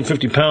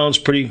 150 pounds,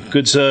 pretty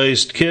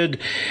good-sized kid,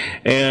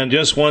 and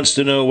just wants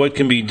to know what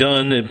can be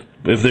done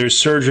if there's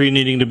surgery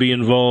needing to be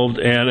involved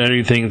and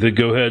anything to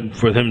go ahead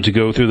for them to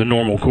go through the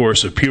normal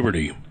course of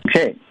puberty.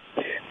 Okay.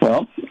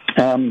 Well,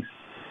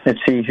 let's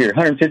see here.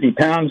 150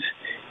 pounds.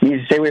 You need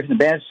to stay away from the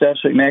bad stuff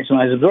so you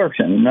maximize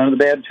absorption. None of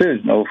the bad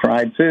foods. No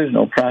fried foods,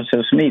 no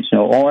processed meats,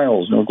 no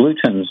oils, no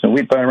glutens, no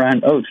wheat, butter,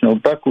 and oats, no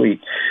buckwheat,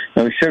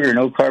 no sugar,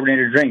 no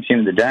carbonated drinks.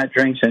 Even the diet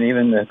drinks and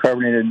even the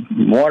carbonated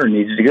water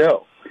needs to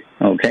go.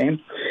 Okay? And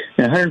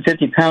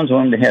 150 pounds, I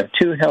want them to have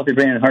 2 healthy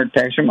brain and heart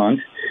packs a month.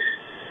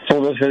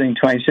 Full dose everything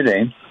twice a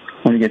day. I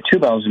want to get 2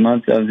 bottles a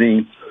month of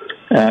the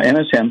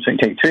MSM, so you can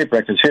take 3 at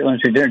breakfast, 3 at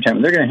lunch, 3 at dinner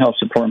time. They're going to help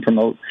support and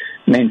promote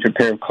maintenance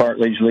repair of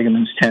cartilage,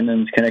 ligaments,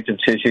 tendons, connective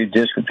tissue,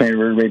 disc,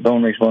 vertebrae,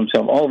 bone, mixed bone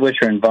cell, all of which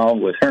are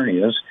involved with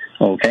hernias.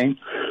 Okay.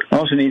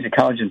 Also needs the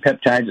collagen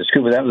peptides to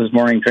scuba that with his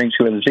morning drink,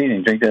 scuba with his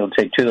evening drink. That'll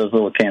take 2 of those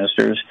little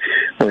canisters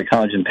with the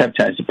collagen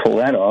peptides to pull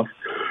that off.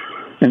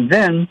 And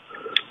then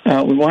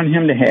we want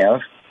him to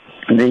have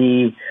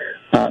the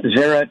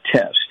Zera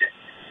test.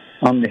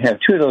 To have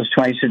 2 of those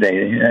twice a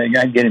day.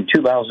 I'd get him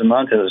 2 bottles a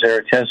month of the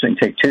Zera test, and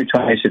take 2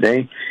 twice a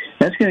day.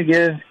 That's going to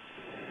give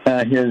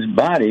his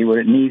body what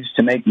it needs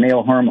to make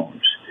male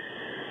hormones.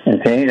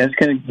 Okay, that's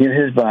going to give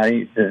his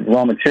body the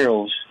raw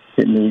materials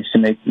it needs to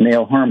make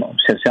male hormones,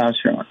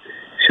 testosterone.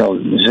 So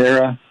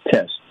Zera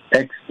test,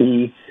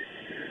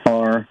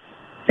 XERA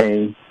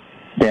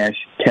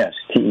Test,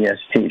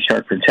 T-E-S-T,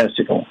 short for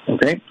testicle,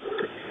 okay?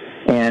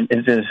 And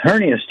if this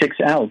hernia sticks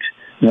out,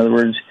 in other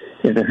words,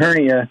 if the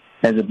hernia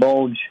has a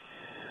bulge,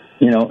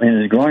 in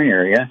his groin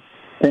area,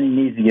 then he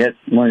needs to get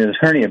one of those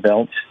hernia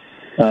belts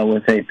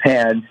with a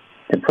pad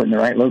to put in the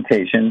right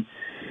location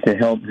to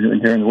help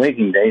during the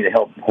waking day to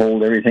help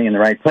hold everything in the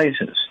right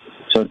places.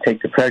 So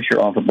take the pressure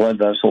off of blood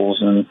vessels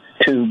and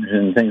tubes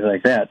and things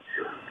like that.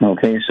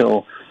 Okay,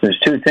 so there's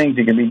two things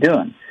you can be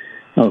doing.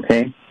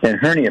 Okay, that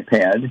hernia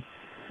pad,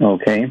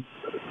 okay,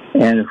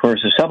 and of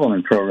course the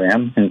supplement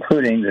program,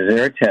 including the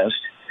Zera test,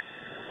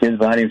 gives the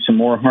body some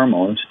more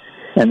hormones.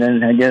 And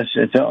then I guess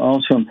it's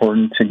also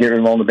important to get rid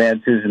of all the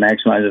bad foods and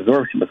maximize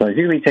absorption, because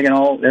you can be taking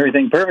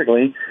everything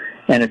perfectly,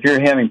 and if you're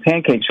having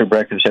pancakes for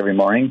breakfast every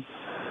morning,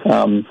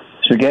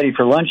 spaghetti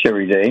for lunch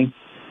every day,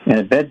 and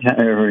at bedtime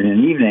or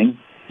in the evening,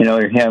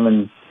 you're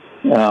having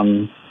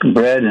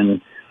bread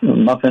and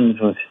muffins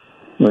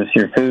with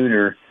your food,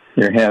 or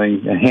you're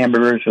having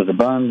hamburgers with the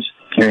buns,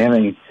 you're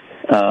having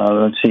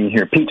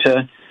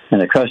pizza,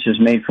 and the crust is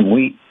made from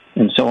wheat,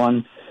 and so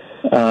on.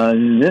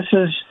 This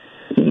is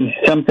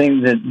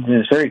something that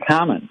is very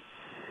common,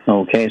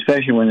 okay,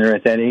 especially when they're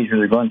at that age where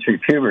they're going through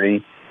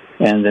puberty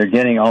and they're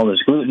getting all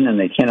this gluten and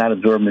they cannot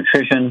absorb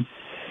nutrition.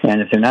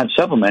 And if they're not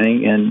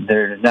supplementing and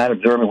they're not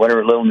absorbing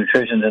whatever little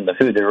nutrition is in the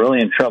food, they're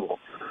really in trouble.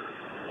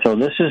 So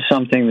this is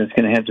something that's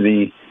going to have to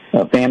be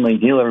a family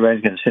deal.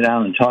 Everybody's going to sit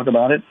down and talk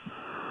about it,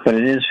 but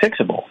it is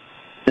fixable.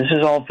 This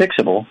is all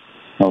fixable,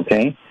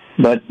 okay,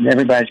 but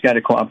everybody's got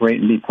to cooperate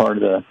and be part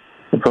of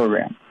the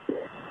program.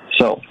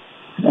 So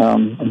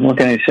what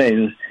can I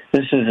say?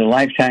 This is a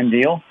lifetime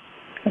deal.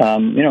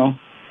 I'm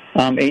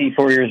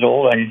 84 years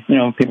old.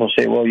 People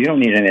say, well, you don't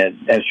need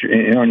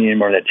you don't need any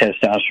more of that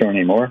testosterone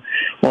anymore.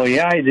 Well,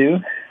 yeah, I do.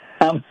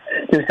 Just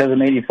because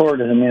I'm 84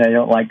 doesn't mean I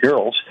don't like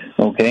girls,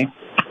 okay?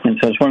 And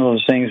so it's one of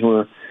those things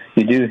where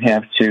you do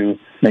have to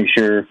make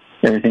sure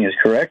everything is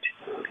correct.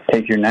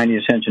 Take your 90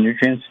 essential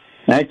nutrients.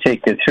 And I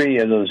take 3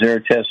 of those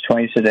Zera tests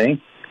twice a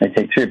day. I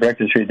take 3 at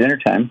breakfast, 3 at dinner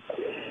time.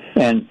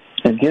 And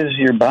it gives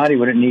your body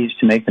what it needs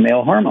to make the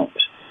male hormones.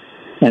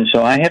 And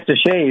so I have to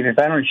shave. If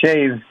I don't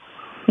shave,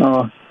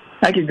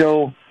 I could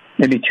go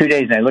maybe 2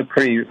 days, and I look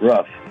pretty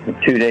rough for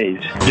 2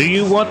 days. Do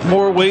you want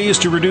more ways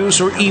to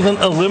reduce or even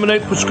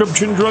eliminate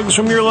prescription drugs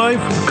from your life?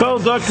 Call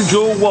Dr.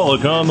 Joel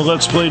Wallach on the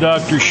Let's Play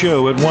Doctor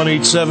Show at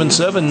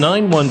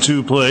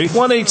 1-877-912-PLAY,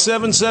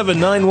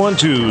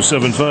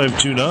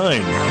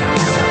 1-877-912-7529.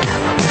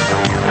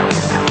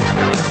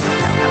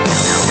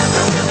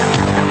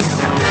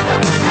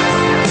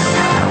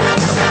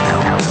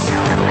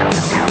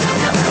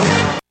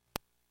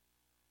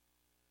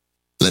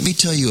 Let me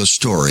tell you a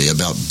story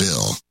about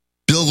Bill.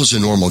 Bill was a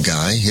normal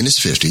guy in his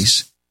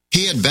 50s.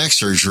 He had back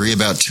surgery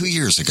about 2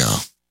 years ago.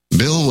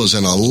 Bill was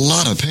in a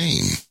lot of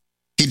pain.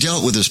 He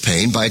dealt with his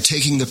pain by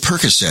taking the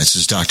Percocets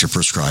his doctor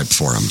prescribed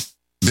for him.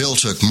 Bill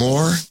took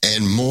more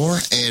and more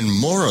and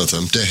more of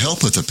them to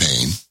help with the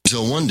pain,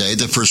 until one day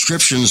the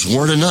prescriptions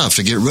weren't enough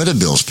to get rid of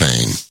Bill's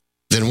pain.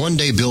 Then one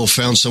day Bill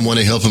found someone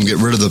to help him get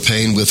rid of the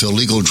pain with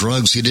illegal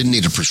drugs he didn't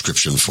need a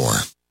prescription for.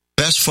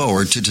 Fast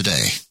forward to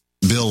today.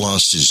 Bill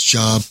lost his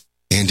job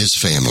and his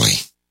family.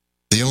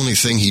 The only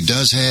thing he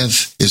does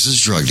have is his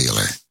drug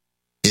dealer.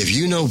 If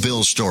you know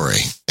Bill's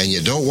story and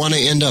you don't want to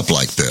end up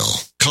like Bill,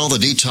 call the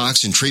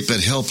Detox and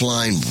Treatment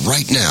Helpline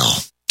right now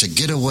to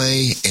get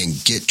away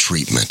and get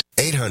treatment.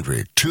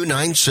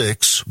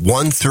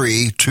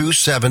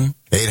 800-296-1327.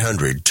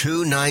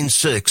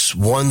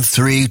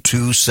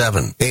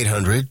 800-296-1327.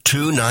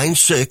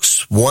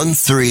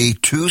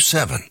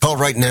 800-296-1327. Call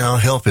right now.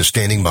 Help is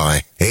standing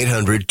by.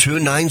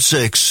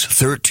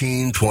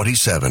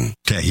 800-296-1327.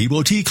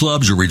 Tahibo Tea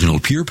Club's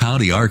original Pure Pau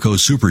Arco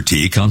Super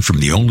Tea comes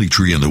from the only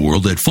tree in the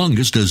world that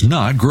fungus does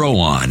not grow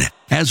on.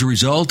 As a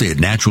result, it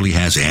naturally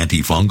has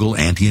antifungal,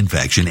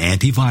 anti-infection,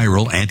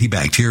 antiviral,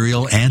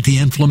 antibacterial,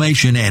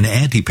 anti-inflammation, and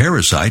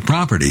anti-parasite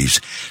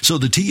properties. So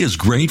the tea is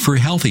great for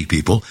healthy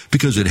people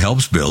because it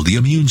helps build the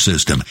immune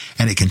system,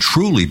 and it can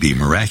truly be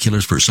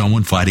miraculous for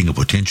someone fighting a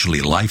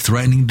potentially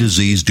life-threatening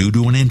disease due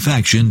to an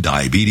infection,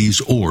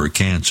 diabetes, or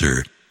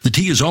cancer. The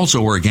tea is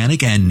also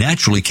organic and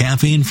naturally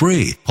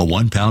caffeine-free. A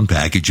 1-pound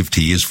package of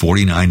tea is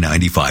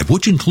 $49.95,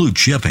 which includes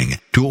shipping.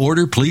 To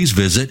order, please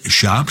visit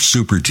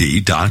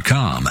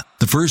shopsupertea.com.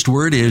 The first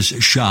word is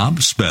shop,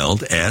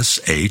 spelled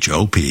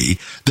S-H-O-P,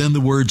 then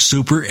the word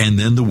super, and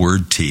then the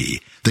word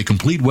tea. The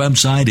complete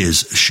website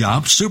is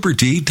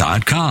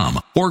shopsupertea.com,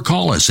 or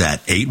call us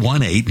at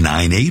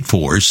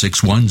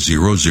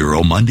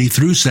 818-984-6100 Monday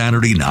through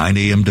Saturday, 9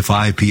 a.m. to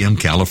 5 p.m.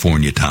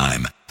 California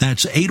time.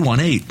 That's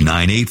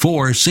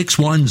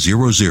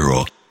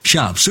 818-984-6100.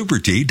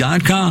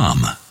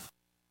 Shopsupertea.com.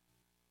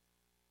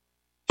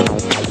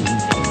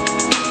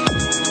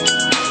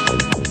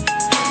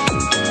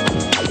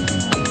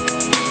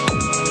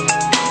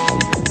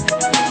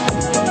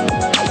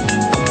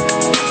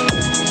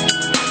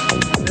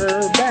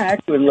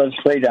 With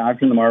Let's Play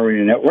Doctor on the Mar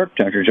Radio Network.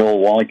 Dr. Joel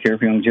Wallach here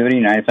for Longevity,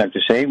 and I have to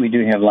say, we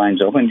do have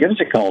lines open. Give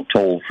us a call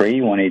toll-free,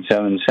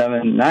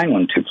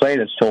 1-877-912-PLAY.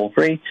 That's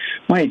toll-free,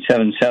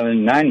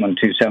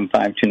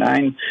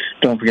 1-877-912-7529.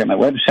 Don't forget my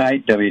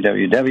website,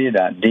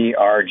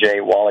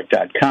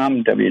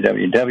 www.drjwallach.com,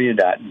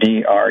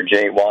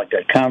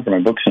 www.drjwallach.com for my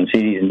books and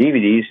CDs and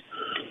DVDs.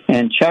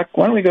 And Chuck,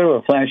 why don't we go to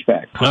a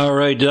flashback? All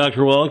right,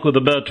 Dr. Wallach, with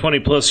about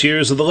 20-plus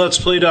years of the Let's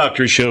Play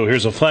Doctor show,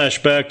 here's a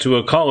flashback to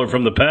a caller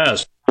from the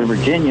past.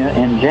 Virginia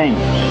and James.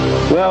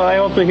 Well, I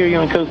also hear you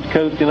on Coast to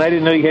Coast, and I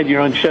didn't know you had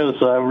your own show,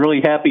 so I'm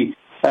really happy.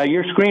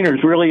 Your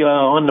screener's really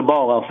on the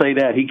ball, I'll say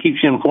that. He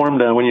keeps you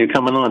informed when you're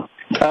coming on.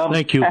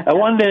 Thank you. I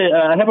wanted to,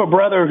 I have a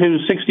brother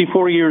who's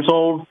 64 years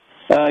old,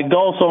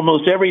 golfs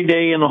almost every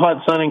day in the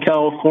hot sun in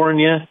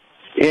California,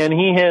 and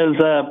he has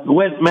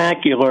wet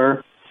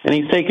macular, and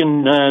he's has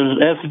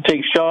to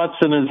take shots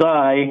in his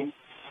eye,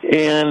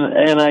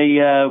 and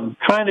I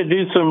trying to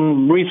do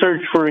some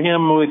research for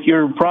him with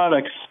your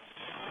products,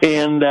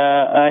 and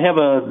I have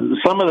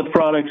some of the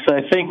products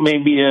I think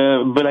maybe,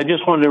 but I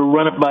just wanted to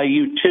run it by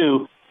you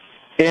too,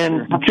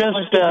 and just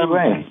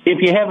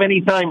if you have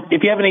any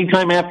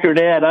time after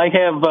that, I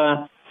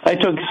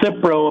took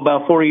Cipro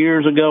about 4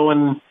 years ago,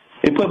 and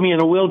they put me in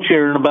a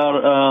wheelchair in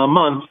about a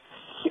month.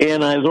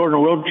 And I was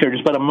ordering a wheelchair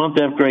just about a month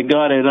after I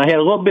got it. And I had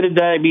a little bit of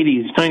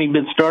diabetes, tiny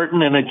bit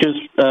starting, and it just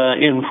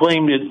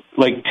inflamed it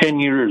like 10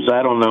 years.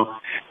 I don't know.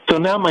 So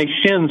now my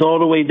shins all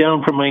the way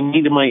down from my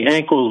knee to my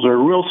ankles are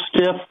real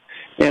stiff.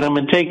 And I'm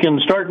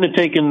starting to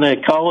take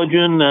the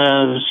collagen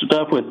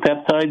stuff with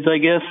peptides, I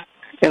guess.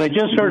 And I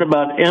just heard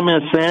about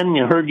MSN.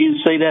 I heard you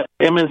say that,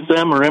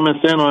 MSM or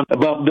MSN,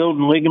 about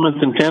building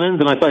ligaments and tendons.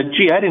 And I thought,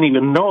 gee, I didn't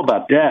even know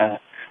about that.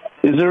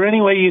 Is there any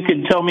way you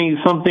could tell me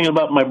something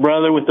about my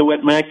brother with the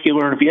wet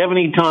macular? And if you have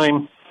any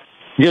time,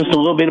 just a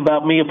little bit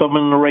about me, if I'm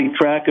on the right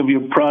track of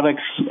your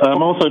products.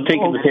 I'm also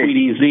taking the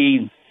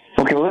 3DZ.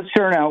 Okay, well, let's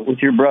start out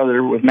with your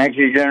brother with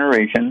macular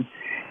degeneration.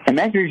 And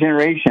macular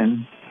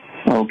degeneration,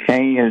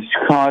 okay, is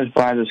caused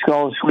by the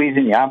skull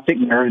squeezing the optic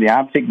nerve, the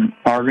optic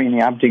artery, and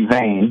the optic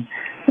vein,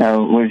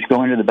 which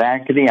go into the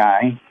back of the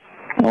eye,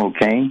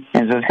 okay?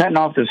 And so it's cutting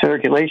off the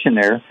circulation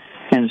there.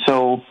 And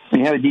so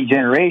when you have a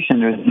degeneration,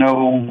 there's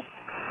no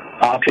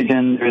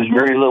oxygen, there's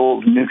very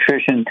little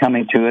nutrition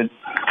coming to it,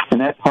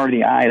 and that part of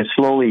the eye is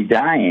slowly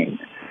dying,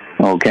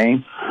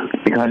 okay,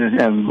 because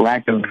of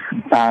lack of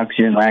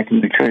oxygen, lack of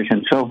nutrition,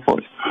 and so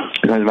forth,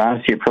 because of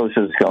osteoporosis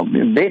of the skull.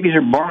 Babies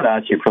are born with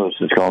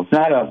osteoporosis of the skull. It's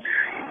not a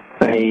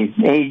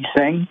age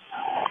thing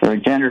or a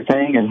gender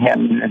thing,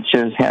 it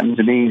just happens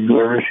to be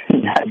whoever's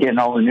not getting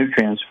all the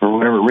nutrients for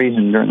whatever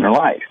reason during their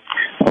life,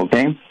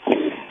 okay?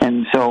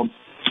 And so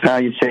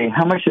you say,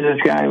 how much does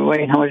this guy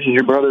weigh? How much does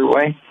your brother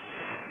weigh?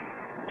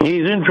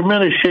 He's in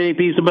tremendous shape.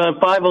 He's about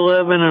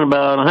 5'11" and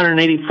about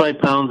 185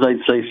 pounds,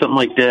 I'd say, something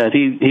like that.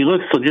 He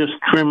looks just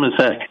trim as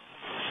heck.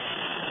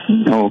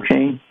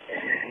 Okay,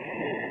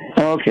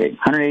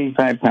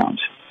 185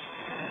 pounds.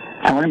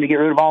 I want him to get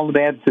rid of all the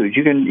bad foods.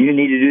 You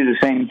need to do the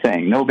same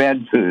thing. No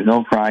bad food,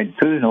 no fried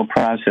food, no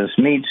processed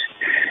meats.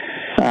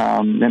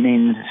 That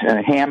means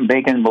ham,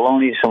 bacon,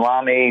 bologna,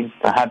 salami,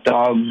 hot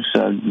dogs,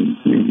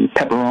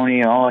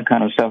 pepperoni, all that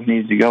kind of stuff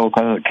needs to go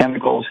because of the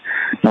chemicals.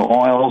 No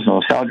oils,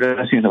 no salad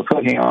dressings, no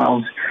cooking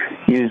oils.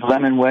 Use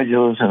lemon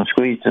wedges and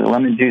squeeze the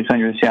lemon juice on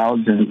your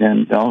salads,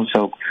 and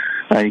also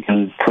you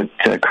can put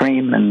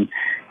cream and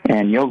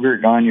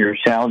yogurt on your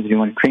salads if you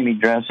want creamy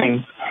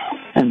dressing.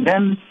 And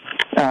then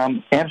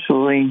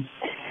absolutely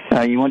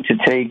you want to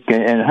take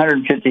at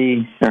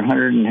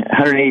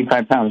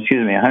 185 pounds,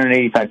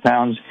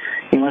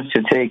 he wants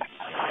to take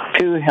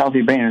 2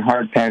 healthy brain and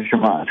heart packs a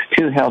month.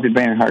 2 healthy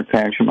brain and heart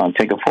packs a month.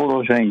 Take a full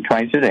dose thing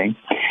twice a day.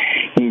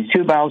 He needs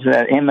 2 bottles of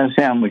that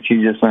MSM, which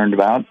you just learned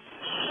about,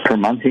 per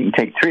month. He can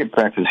take 3 at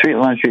breakfast, 3 at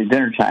lunch, 3 at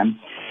dinner time.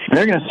 And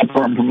they're going to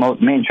support and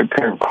promote maintenance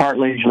repair of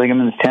cartilage,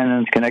 ligaments,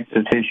 tendons,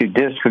 connective tissue,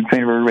 discs,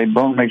 between vertebrae,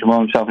 bone, makes the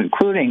bone itself,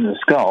 including the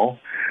skull.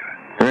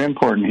 Very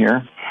important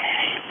here.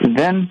 And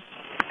then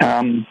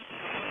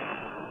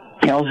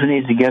he also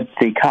needs to get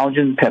the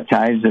collagen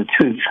peptides, the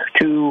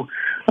two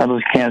of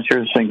those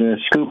cancers, like a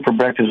scoop for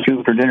breakfast,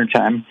 scoop for dinner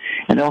time,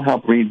 and they'll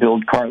help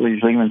rebuild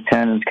cartilage, ligaments,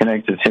 tendons,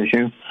 connective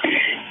tissue.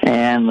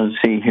 And let's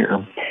see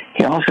here.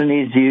 He also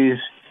needs to use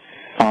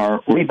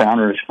our Rebound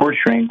or a sports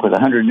drink with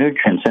 100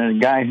 nutrients. And a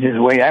guy his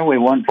weight, I weigh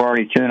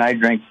 142, and I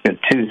drink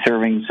 2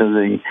 servings of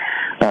the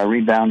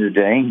Rebound a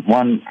day.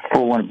 One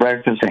full one at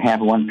breakfast, a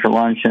half one for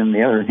lunch, and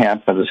the other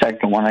half of the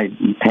second one I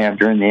have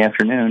during the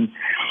afternoon.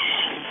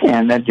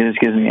 And that just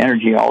gives me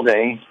energy all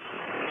day.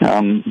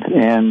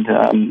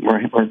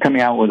 We're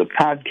coming out with a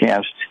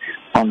podcast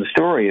on the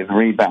story of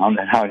Rebound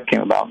and how it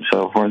came about and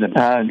so forth.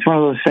 It's one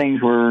of those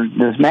things where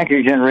this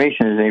macular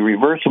degeneration is a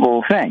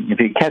reversible thing.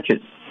 If you catch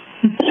it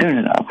soon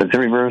enough, it's a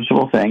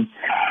reversible thing.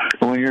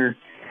 But when you're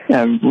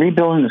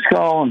rebuilding the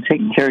skull and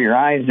taking care of your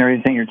eyes and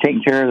everything, you're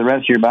taking care of the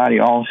rest of your body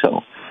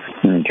also.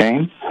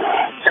 Okay?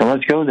 So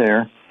let's go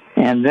there.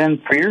 And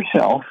then for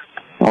yourself,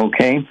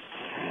 okay,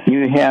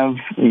 you have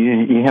a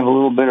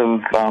little bit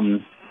of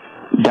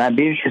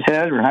diabetes, you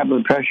said, or high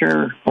blood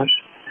pressure.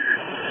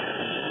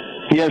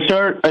 Yeah, I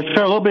start a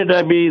little bit of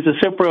diabetes. The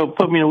Cipro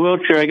put me in a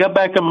wheelchair. I got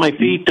back on my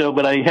feet though,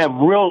 but I have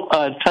real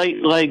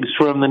tight legs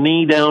from the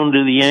knee down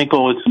to the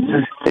ankle.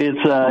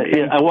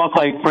 I walk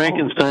like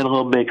Frankenstein a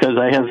little bit because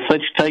I have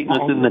such tightness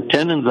in the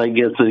tendons. I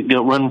guess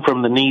that run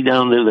from the knee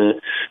down to the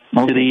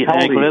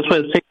ankle. That's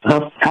what it's taking.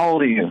 Huh? How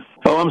old are you?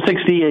 Oh, I'm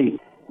 68.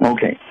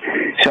 Okay,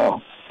 so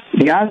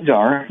the odds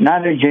are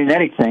not a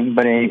genetic thing,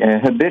 but a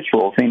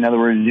habitual thing. In other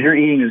words, you're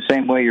eating the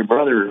same way your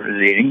brother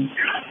is eating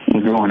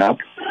growing up.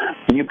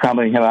 And you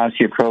probably have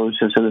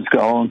osteoporosis of the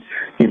skull.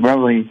 You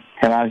probably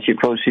have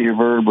osteoporosis of your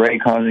vertebrae,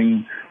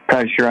 causing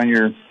pressure on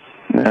your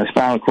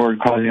spinal cord,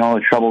 causing all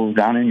the troubles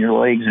down in your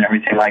legs and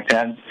everything like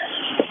that.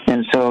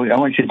 And so I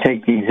want you to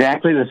take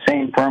exactly the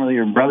same formula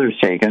your brother's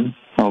taken.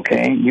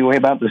 Okay, you weigh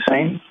about the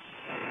same?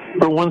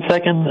 For 1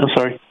 second, I'm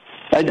sorry.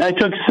 I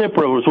took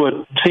Cipro, was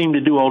what seemed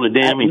to do all the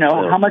damage.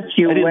 No, how much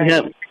do you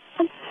weigh?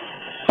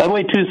 I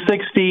weigh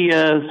 260,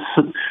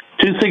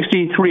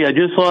 263. I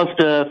just lost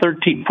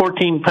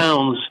 14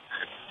 pounds,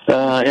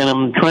 and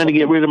I'm trying to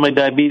get rid of my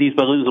diabetes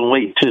by losing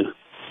weight, too.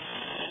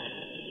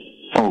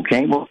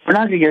 Okay, well, we're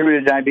not going to get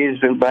rid of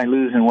diabetes by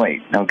losing weight,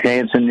 okay?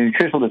 It's a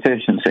nutritional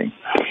deficiency.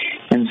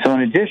 And so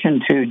in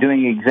addition to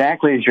doing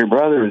exactly as your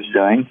brother is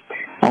doing,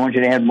 I want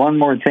you to add one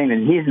more thing that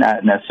he's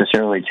not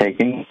necessarily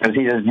taking, because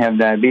he doesn't have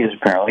diabetes,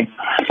 apparently.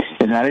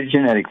 It's not a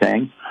genetic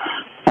thing.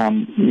 I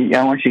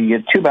want you to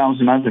get 2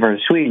 bottles a month of our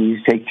sweeties.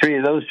 Take 3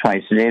 of those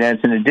twice a day. That's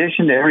in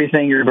addition to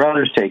everything your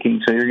brother's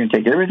taking. So you're going to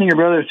take everything your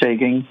brother's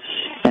taking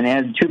and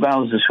add 2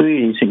 bottles of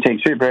sweeties. You can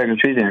take 3 packs of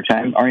sweeties at a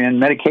time. Are you on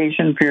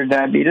medication for your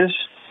diabetes?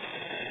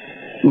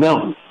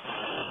 No.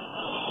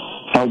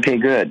 Okay,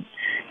 good.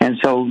 And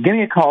so give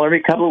me a call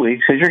every couple of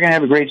weeks, because you're going to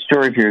have a great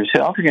story for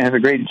yourself. You're going to have a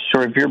great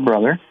story for your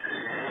brother.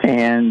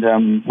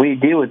 And we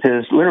deal with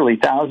this literally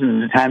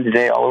thousands of times a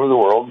day all over the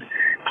world.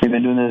 We've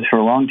been doing this for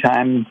a long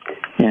time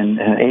in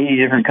 80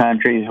 different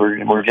countries.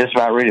 We're just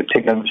about ready to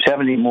pick up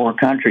 70 more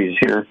countries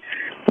here.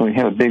 So we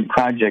have a big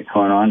project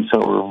going on, so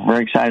we're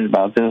very excited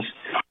about this.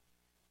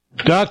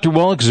 Dr.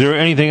 Wallach, is there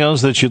anything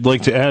else that you'd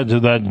like to add to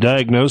that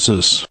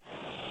diagnosis?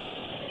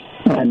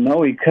 No,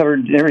 we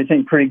covered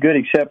everything pretty good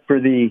except for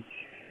the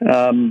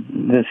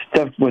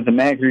stuff with the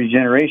macular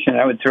regeneration.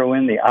 I would throw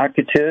in the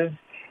Octative,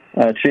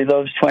 3 of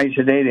those twice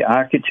a day, the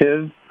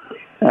Octative,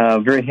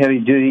 very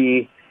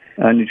heavy-duty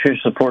nutritional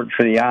support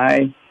for the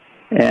eye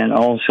and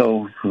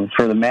also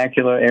for the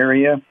macular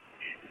area.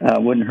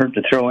 Wouldn't hurt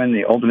to throw in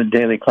the Ultimate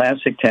Daily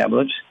Classic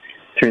tablets,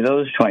 3 of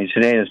those twice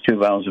a day. That's 2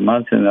 bottles a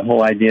month, and the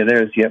whole idea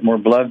there is to get more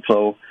blood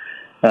flow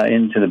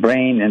into the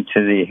brain,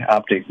 into the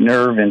optic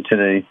nerve, into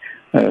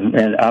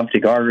the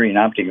optic artery and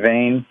optic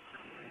vein.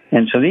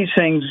 And so these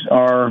things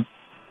are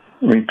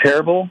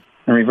repairable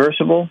and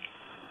reversible,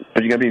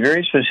 but you got to be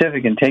very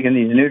specific in taking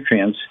these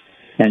nutrients,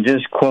 and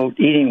just, quote,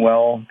 eating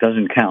well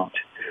doesn't count,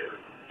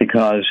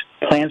 because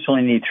plants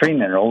only need 3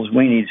 minerals.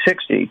 We need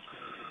 60.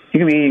 You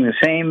can be eating the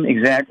same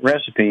exact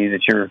recipe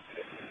that your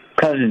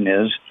cousin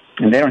is,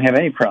 and they don't have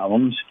any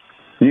problems.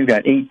 You've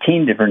got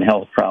 18 different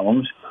health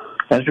problems.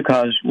 That's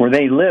because where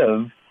they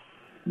live,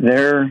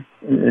 they're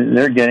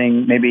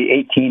getting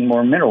maybe 18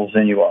 more minerals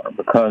than you are,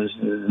 because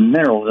the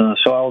minerals in the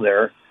soil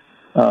there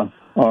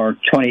are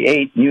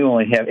 28. You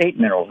only have 8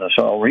 minerals in the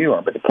soil where you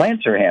are, but the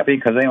plants are happy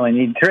because they only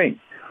need 3.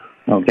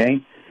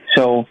 Okay?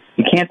 So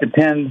you can't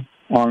depend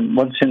on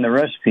what's in the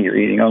recipe you're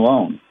eating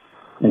alone,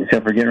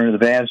 except for getting rid of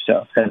the bad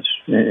stuff. That's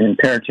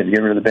imperative,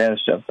 get rid of the bad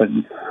stuff. But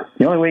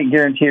the only way you can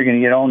guarantee you're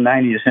going to get all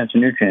 90 essential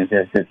nutrients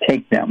is to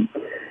take them.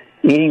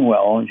 Eating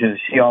well,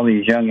 just see all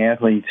these young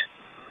athletes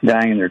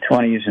dying in their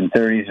 20s and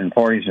 30s and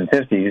 40s and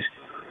 50s,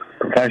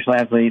 professional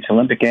athletes,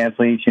 Olympic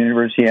athletes,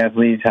 university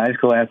athletes, high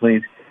school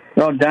athletes,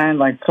 they're all dying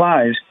like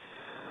flies,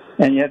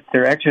 and yet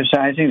they're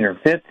exercising, they're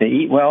fit, they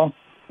eat well,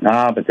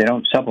 but they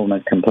don't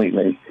supplement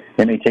completely.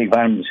 They may take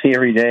vitamin C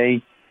every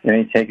day, they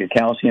may take a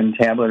calcium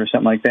tablet or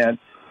something like that.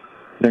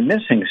 They're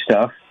missing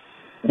stuff,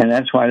 and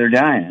that's why they're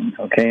dying,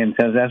 okay? And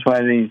so that's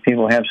why these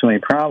people have so many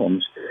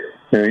problems.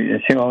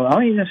 They say, well,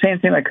 I'm eating the same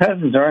thing my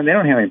cousins are, and they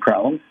don't have any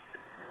problems.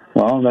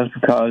 Well, that's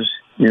because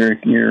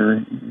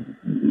you're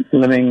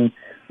living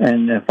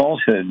in a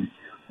falsehood.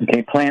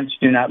 Okay, plants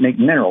do not make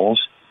minerals,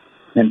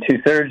 and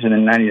 2/3 of the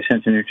 90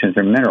 essential nutrients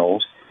are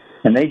minerals,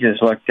 and they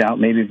just lucked out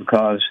maybe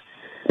because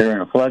they're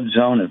in a flood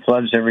zone. It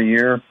floods every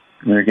year,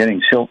 and they're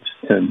getting silt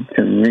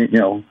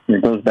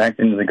it goes back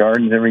into the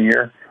gardens every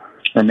year.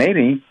 Or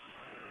maybe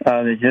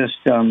they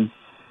just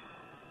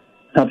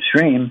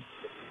upstream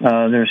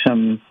there's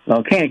some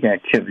volcanic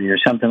activity or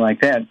something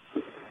like that,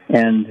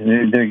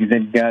 and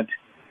they've got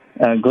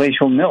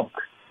glacial milk.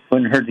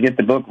 Wouldn't hurt to get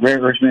the book Rare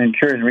Earths and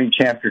Cures and read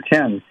Chapter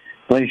 10,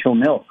 Glacial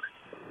Milk.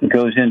 It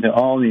goes into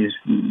all these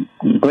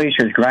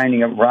glaciers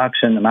grinding up rocks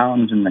in the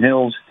mountains and the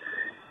hills,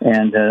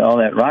 and all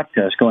that rock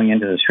dust going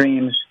into the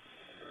streams.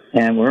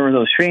 And wherever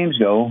those streams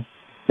go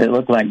that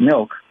look like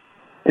milk,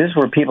 this is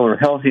where people are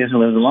healthiest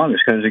and live the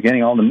longest, because they're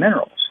getting all the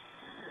minerals.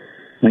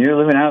 When you're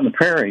living out in the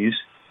prairies,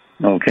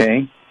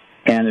 okay,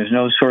 and there's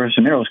no source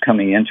of minerals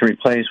coming in to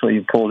replace what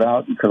you pulled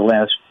out for the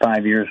last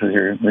 5 years with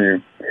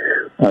your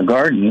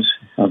gardens,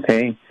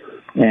 okay,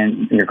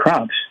 and your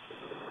crops,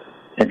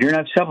 if you're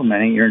not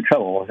supplementing, you're in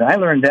trouble. I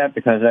learned that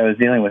because I was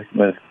dealing with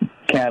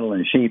cattle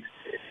and sheep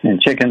and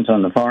chickens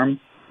on the farm.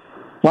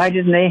 Why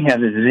didn't they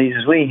have the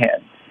diseases we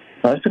had?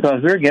 Well, that's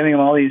because we were giving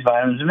them all these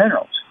vitamins and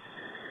minerals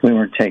we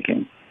weren't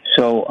taking.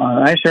 So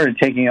I started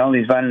taking all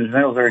these vitamins and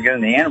minerals that were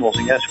given the animals,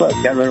 and guess what?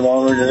 Got rid of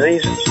all their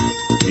diseases.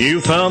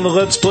 You found the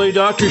Let's Play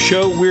Doctor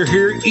Show. We're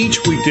here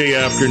each weekday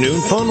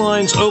afternoon. Phone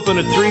lines open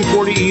at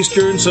 3:40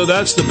 Eastern, so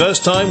that's the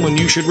best time when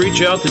you should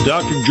reach out to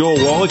Dr.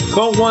 Joel Wallach.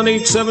 Call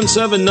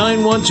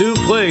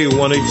 1-877-912-PLAY,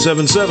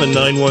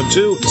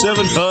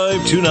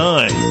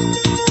 1-877-912-7529.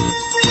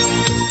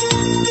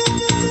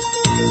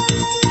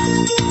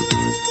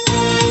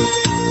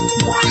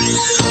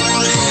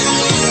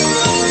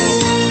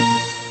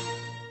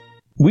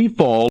 We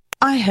fall.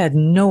 I had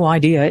no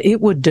idea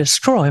it would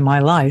destroy my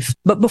life.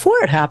 But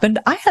before it happened,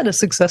 I had a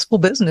successful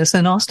business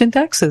in Austin,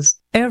 Texas.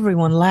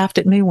 Everyone laughed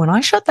at me when I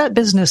shut that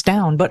business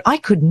down, but I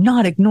could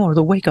not ignore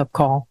the wake-up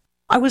call.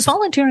 I was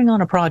volunteering on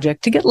a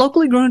project to get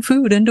locally grown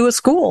food into a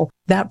school.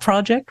 That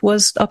project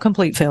was a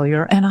complete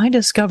failure, and I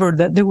discovered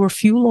that there were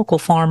few local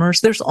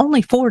farmers. There's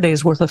only 4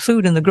 days worth of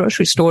food in the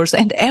grocery stores,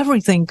 and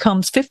everything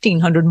comes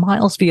 1,500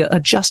 miles via a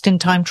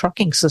just-in-time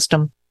trucking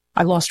system.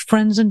 I lost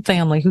friends and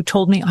family who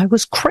told me I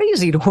was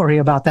crazy to worry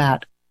about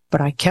that, but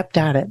I kept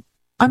at it.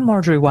 I'm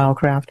Marjorie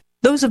Wildcraft.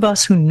 Those of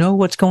us who know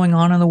what's going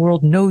on in the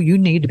world know you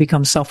need to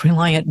become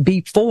self-reliant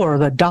before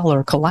the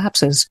dollar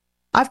collapses.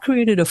 I've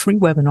created a free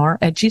webinar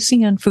at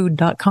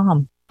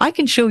gcnfood.com. I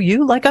can show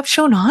you, like I've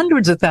shown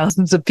hundreds of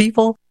thousands of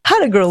people,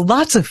 how to grow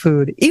lots of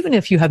food, even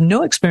if you have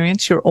no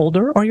experience, you're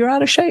older, or you're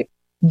out of shape.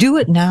 Do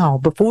it now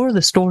before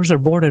the stores are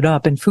boarded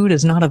up and food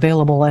is not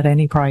available at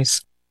any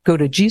price. Go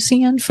to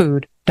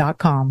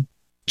gcnfood.com.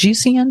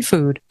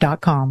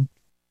 gcnfood.com.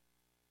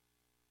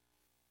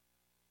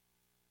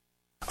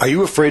 Are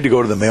you afraid to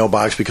go to the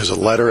mailbox because of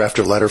letter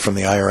after letter from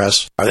the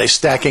IRS? Are they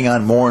stacking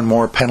on more and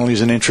more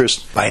penalties and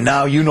interest? By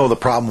now, you know the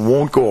problem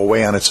won't go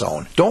away on its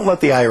own. Don't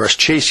let the IRS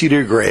chase you to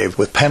your grave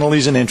with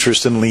penalties and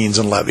interest and liens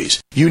and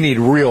levies. You need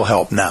real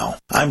help now.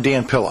 I'm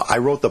Dan Pilla. I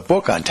wrote the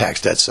book on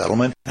tax debt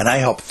settlement, and I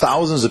help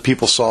thousands of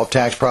people solve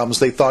tax problems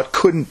they thought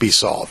couldn't be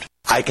solved.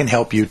 I can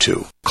help you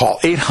too. Call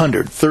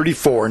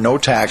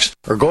 800-34-NO-TAX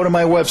or go to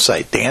my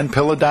website,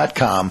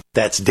 danpilla.com.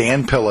 That's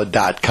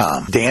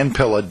danpilla.com.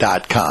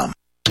 danpilla.com.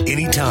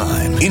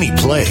 Anytime, any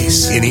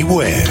place,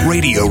 anywhere,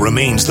 radio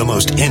remains the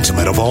most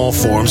intimate of all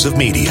forms of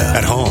media.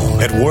 At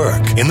home, at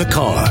work, in the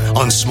car,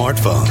 on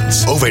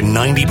smartphones. Over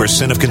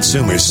 90% of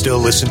consumers still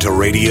listen to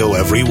radio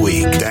every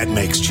week. That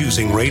makes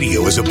choosing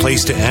radio as a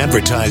place to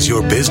advertise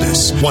your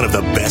business one of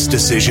the best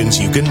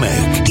decisions you can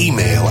make.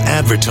 Email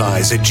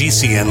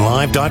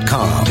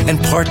advertise@gcnlive.com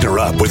and partner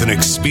up with an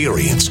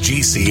experienced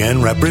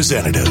GCN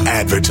representative.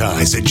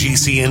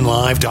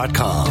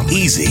 Advertise@gcnlive.com.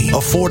 Easy,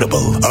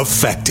 affordable,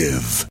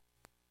 effective.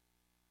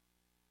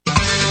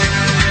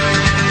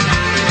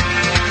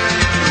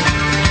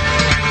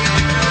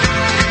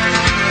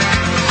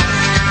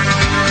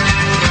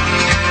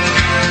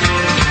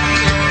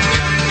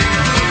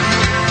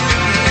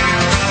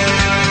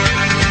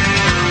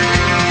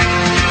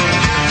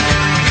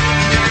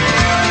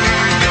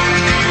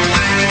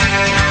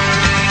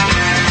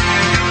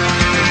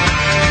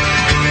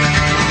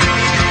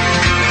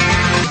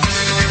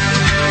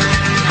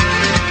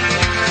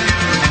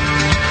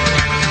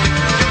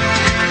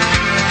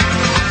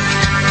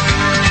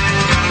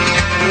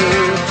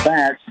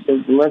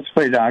 Let's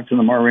Play Doctor on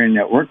the Mar Radio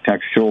Network.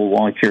 Dr. Joel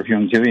Wallach here for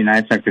Longevity,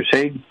 9th Night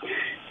Crusade.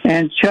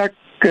 And Chuck,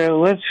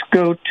 let's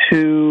go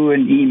to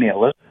an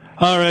email.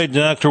 All right,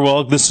 Dr.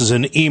 Wallach, this is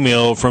an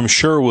email from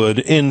Sherwood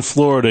in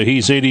Florida.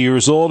 He's 80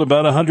 years old,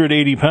 about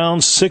 180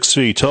 pounds, 6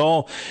 feet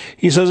tall.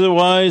 He says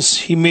otherwise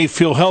he may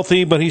feel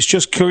healthy, but he's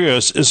just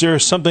curious, is there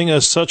something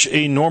as such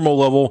a normal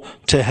level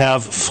to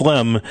have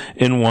phlegm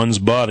in one's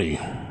body?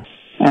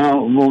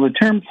 Well, the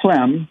term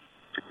phlegm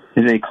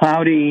is a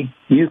cloudy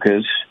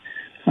mucus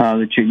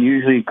that you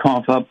usually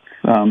cough up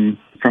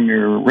from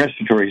your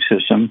respiratory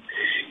system,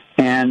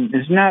 and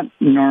it's not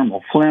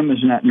normal. Phlegm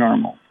is not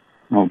normal.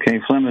 Okay,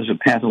 phlegm is a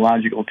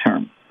pathological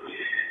term,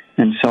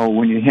 and so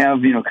when you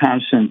have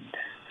constant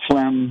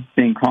phlegm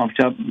being coughed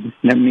up,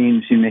 that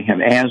means you may have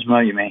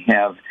asthma, you may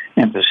have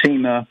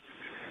emphysema,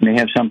 you may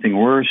have something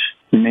worse,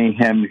 you may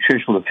have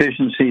nutritional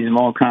deficiencies of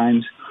all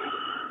kinds,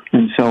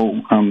 and so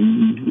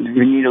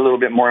we need a little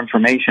bit more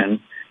information.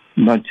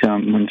 But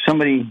when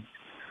somebody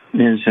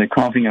is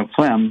coughing up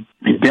phlegm,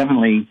 it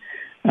definitely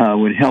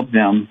would help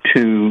them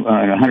to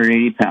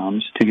 180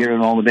 pounds to get rid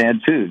of all the bad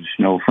foods.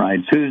 No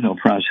fried foods, no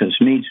processed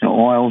meats, no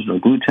oils, no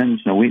glutens,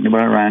 no wheat, no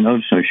butter, rye,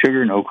 oats, no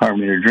sugar, no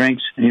carbonated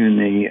drinks. Even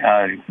the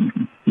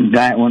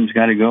diet one's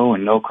got to go,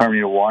 and no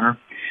carbonated water.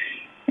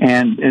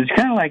 And it's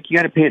kind of like you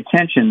got to pay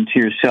attention to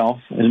yourself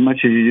as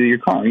much as you do your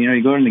car.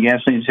 You go to the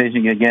gasoline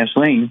station and get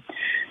gasoline.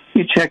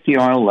 You check the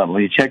oil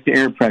level, you check the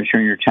air pressure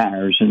in your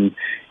tires and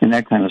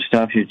that kind of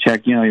stuff. You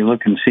check, you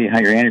look and see how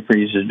your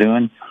antifreeze is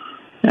doing.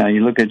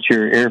 You look at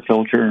your air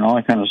filter and all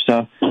that kind of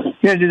stuff. You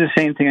got to do the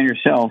same thing on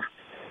yourself.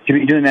 You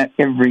should be doing that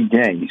every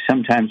day,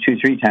 sometimes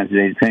 2-3 times a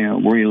day, depending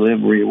on where you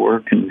live, where you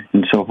work, and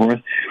so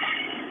forth.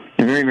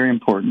 They're very, very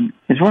important.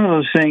 It's one of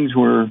those things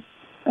where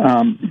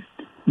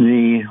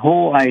the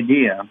whole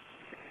idea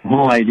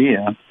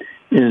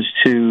is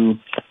to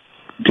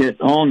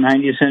get all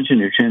 90 essential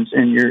nutrients,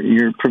 and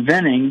you're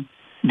preventing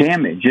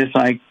damage. Just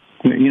like,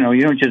 you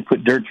don't just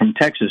put dirt from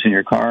Texas in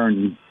your car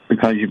and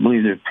because you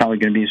believe there's probably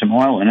going to be some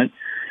oil in it.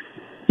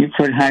 You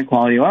put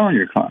high-quality oil in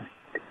your car.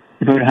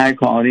 You put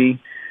high-quality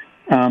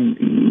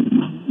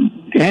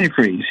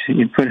antifreeze.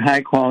 You put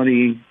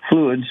high-quality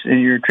fluids in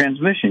your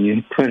transmission.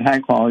 You put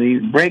high-quality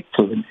brake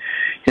fluid. You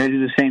got to do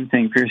the same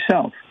thing for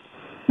yourself,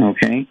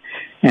 okay?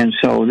 And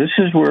so this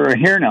is where a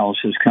hair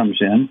analysis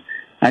comes in.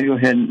 I go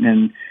ahead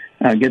and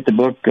get the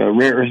book,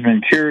 Rare Earths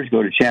and Cures.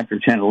 Go to chapter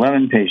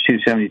 1011, page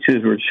 272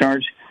 is where it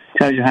starts.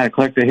 Tells you how to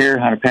collect the hair,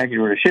 how to package,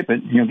 where to ship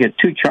it. You'll get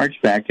 2 charts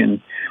back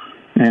in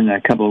a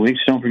couple of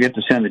weeks. Don't forget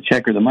to send the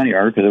check or the money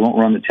order because I won't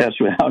run the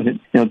test without it.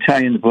 It'll tell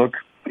you in the book.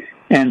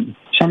 And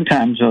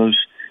sometimes those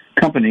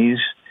companies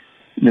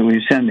that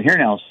we send the hair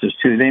analysis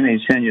to, they may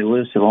send you a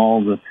list of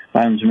all the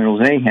vitamins and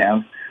minerals they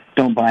have.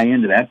 Don't buy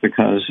into that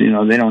because,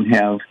 they don't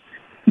have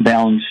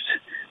balanced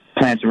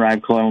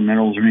plant-derived colloidal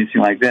minerals or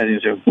anything like that. You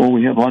say, well,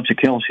 we have lots of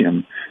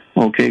calcium.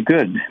 Okay,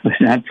 good. But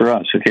not for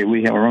us. Okay,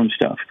 we have our own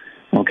stuff.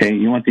 Okay,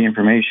 you want the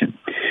information.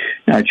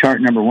 Now,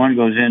 chart number 1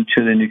 goes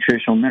into the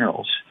nutritional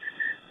minerals.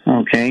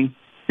 Okay,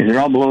 if they're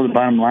all below the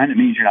bottom line, it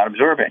means you're not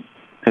absorbing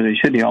because they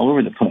should be all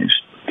over the place.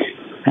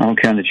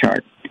 Okay, on the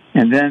chart.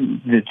 And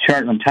then the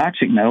chart on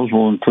toxic metals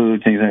will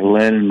include things like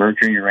lead and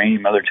mercury,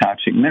 uranium, other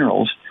toxic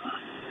minerals.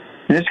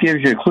 And this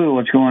gives you a clue of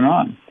what's going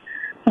on.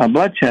 A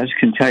blood test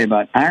can tell you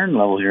about iron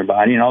levels in your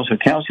body and also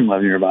calcium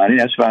levels in your body.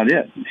 That's about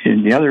it.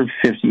 In the other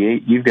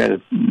 58, you've got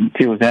to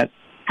deal with that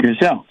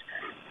yourself.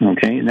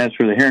 Okay, and that's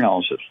where the hair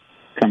analysis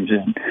comes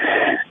in.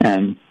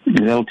 And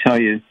they'll tell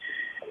you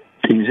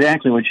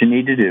exactly what you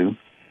need to do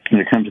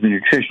when it comes to the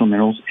nutritional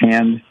minerals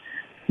and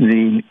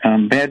the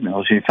bad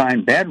minerals. If you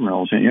find bad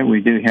minerals in it, we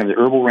do have the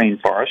herbal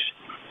rainforest,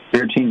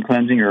 13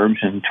 cleansing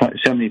herbs and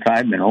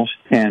 75 minerals,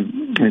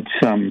 and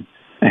it's a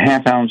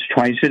half ounce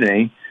twice a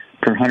day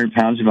per 100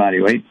 pounds of body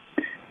weight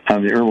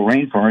of the herbal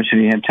rainforest if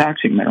you have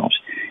toxic minerals.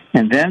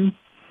 And then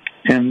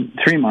in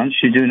 3 months,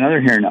 you do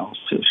another hair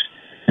analysis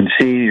and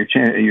see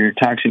your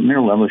toxic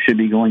mineral level should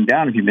be going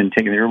down if you've been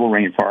taking the herbal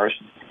rainforest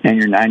and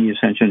your 90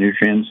 essential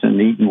nutrients and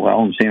eating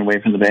well and staying away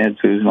from the bad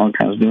foods and all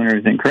kinds of doing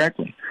everything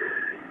correctly.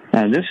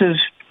 This is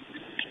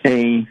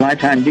a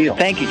lifetime deal.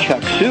 Thank you,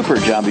 Chuck. Super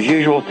job as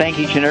usual. Thank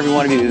each and every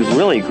one of you.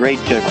 Really great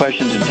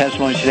questions and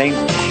testimonies today.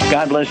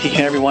 God bless each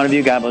and every one of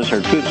you. God bless our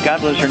troops.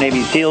 God bless our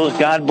Navy SEALs.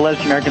 God bless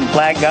the American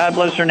flag. God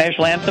bless our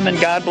national anthem. And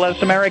God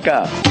bless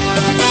America.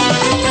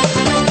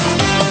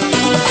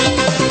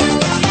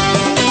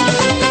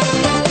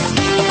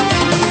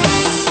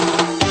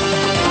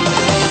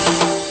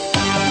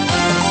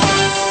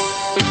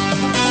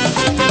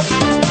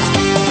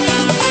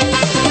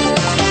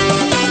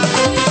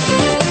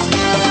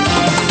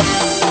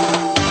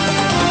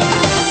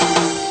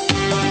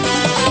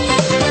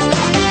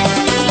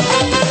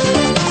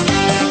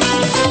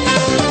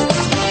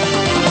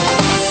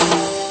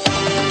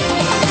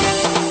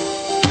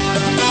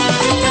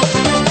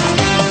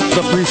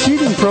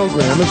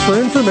 Program is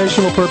for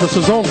informational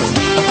purposes only.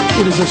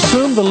 It is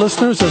assumed the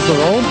listeners, as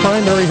their own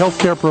primary health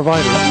care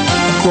provider,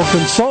 will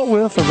consult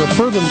with or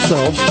refer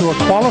themselves to a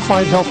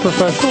qualified health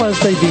professional as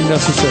they deem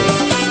necessary.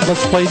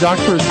 Let's Play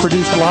Doctor is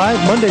produced live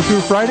Monday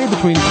through Friday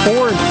between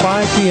 4 and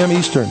 5 p.m.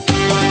 Eastern.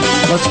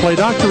 Let's Play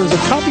Doctor is a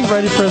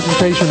copyrighted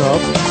presentation of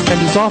and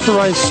is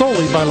authorized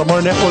solely by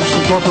Lamar Networks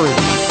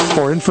Incorporated.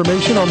 For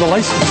information on the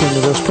licensing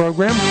of this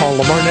program, call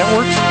Lamar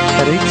Networks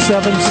at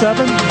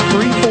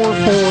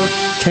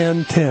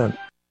 877-344-1010.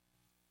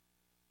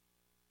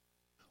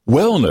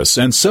 Wellness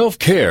and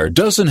self-care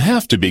doesn't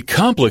have to be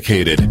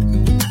complicated.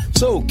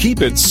 So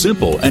keep it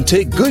simple and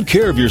take good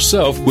care of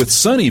yourself with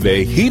Sunny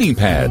Bay heating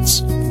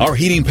pads. Our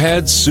heating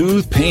pads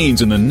soothe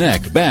pains in the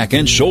neck, back,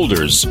 and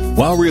shoulders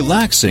while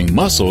relaxing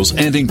muscles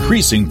and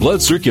increasing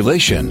blood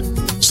circulation.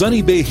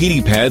 Sunny Bay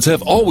heating pads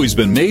have always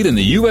been made in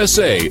the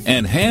USA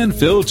and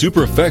hand-filled to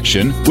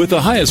perfection with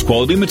the highest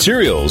quality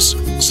materials.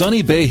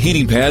 Sunny Bay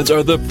heating pads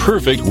are the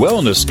perfect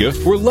wellness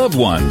gift for loved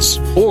ones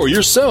or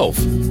yourself.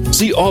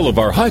 See all of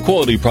our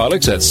high-quality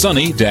products at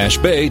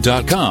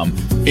sunny-bay.com,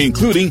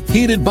 including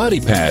heated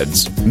body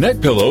pads, neck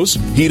pillows,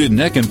 heated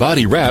neck and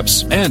body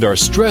wraps, and our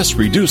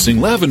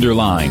stress-reducing lavender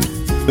line.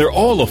 They're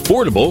all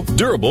affordable,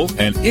 durable,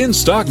 and in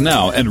stock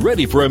now and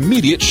ready for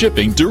immediate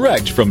shipping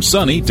direct from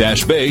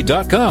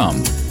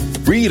sunny-bay.com.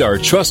 Read our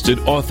trusted,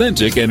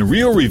 authentic, and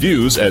real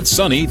reviews at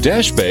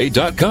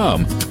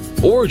sunny-bay.com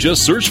or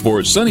just search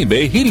for Sunny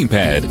Bay Heating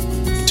Pad.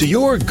 To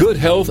your good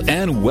health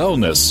and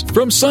wellness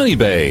from Sunny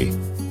Bay.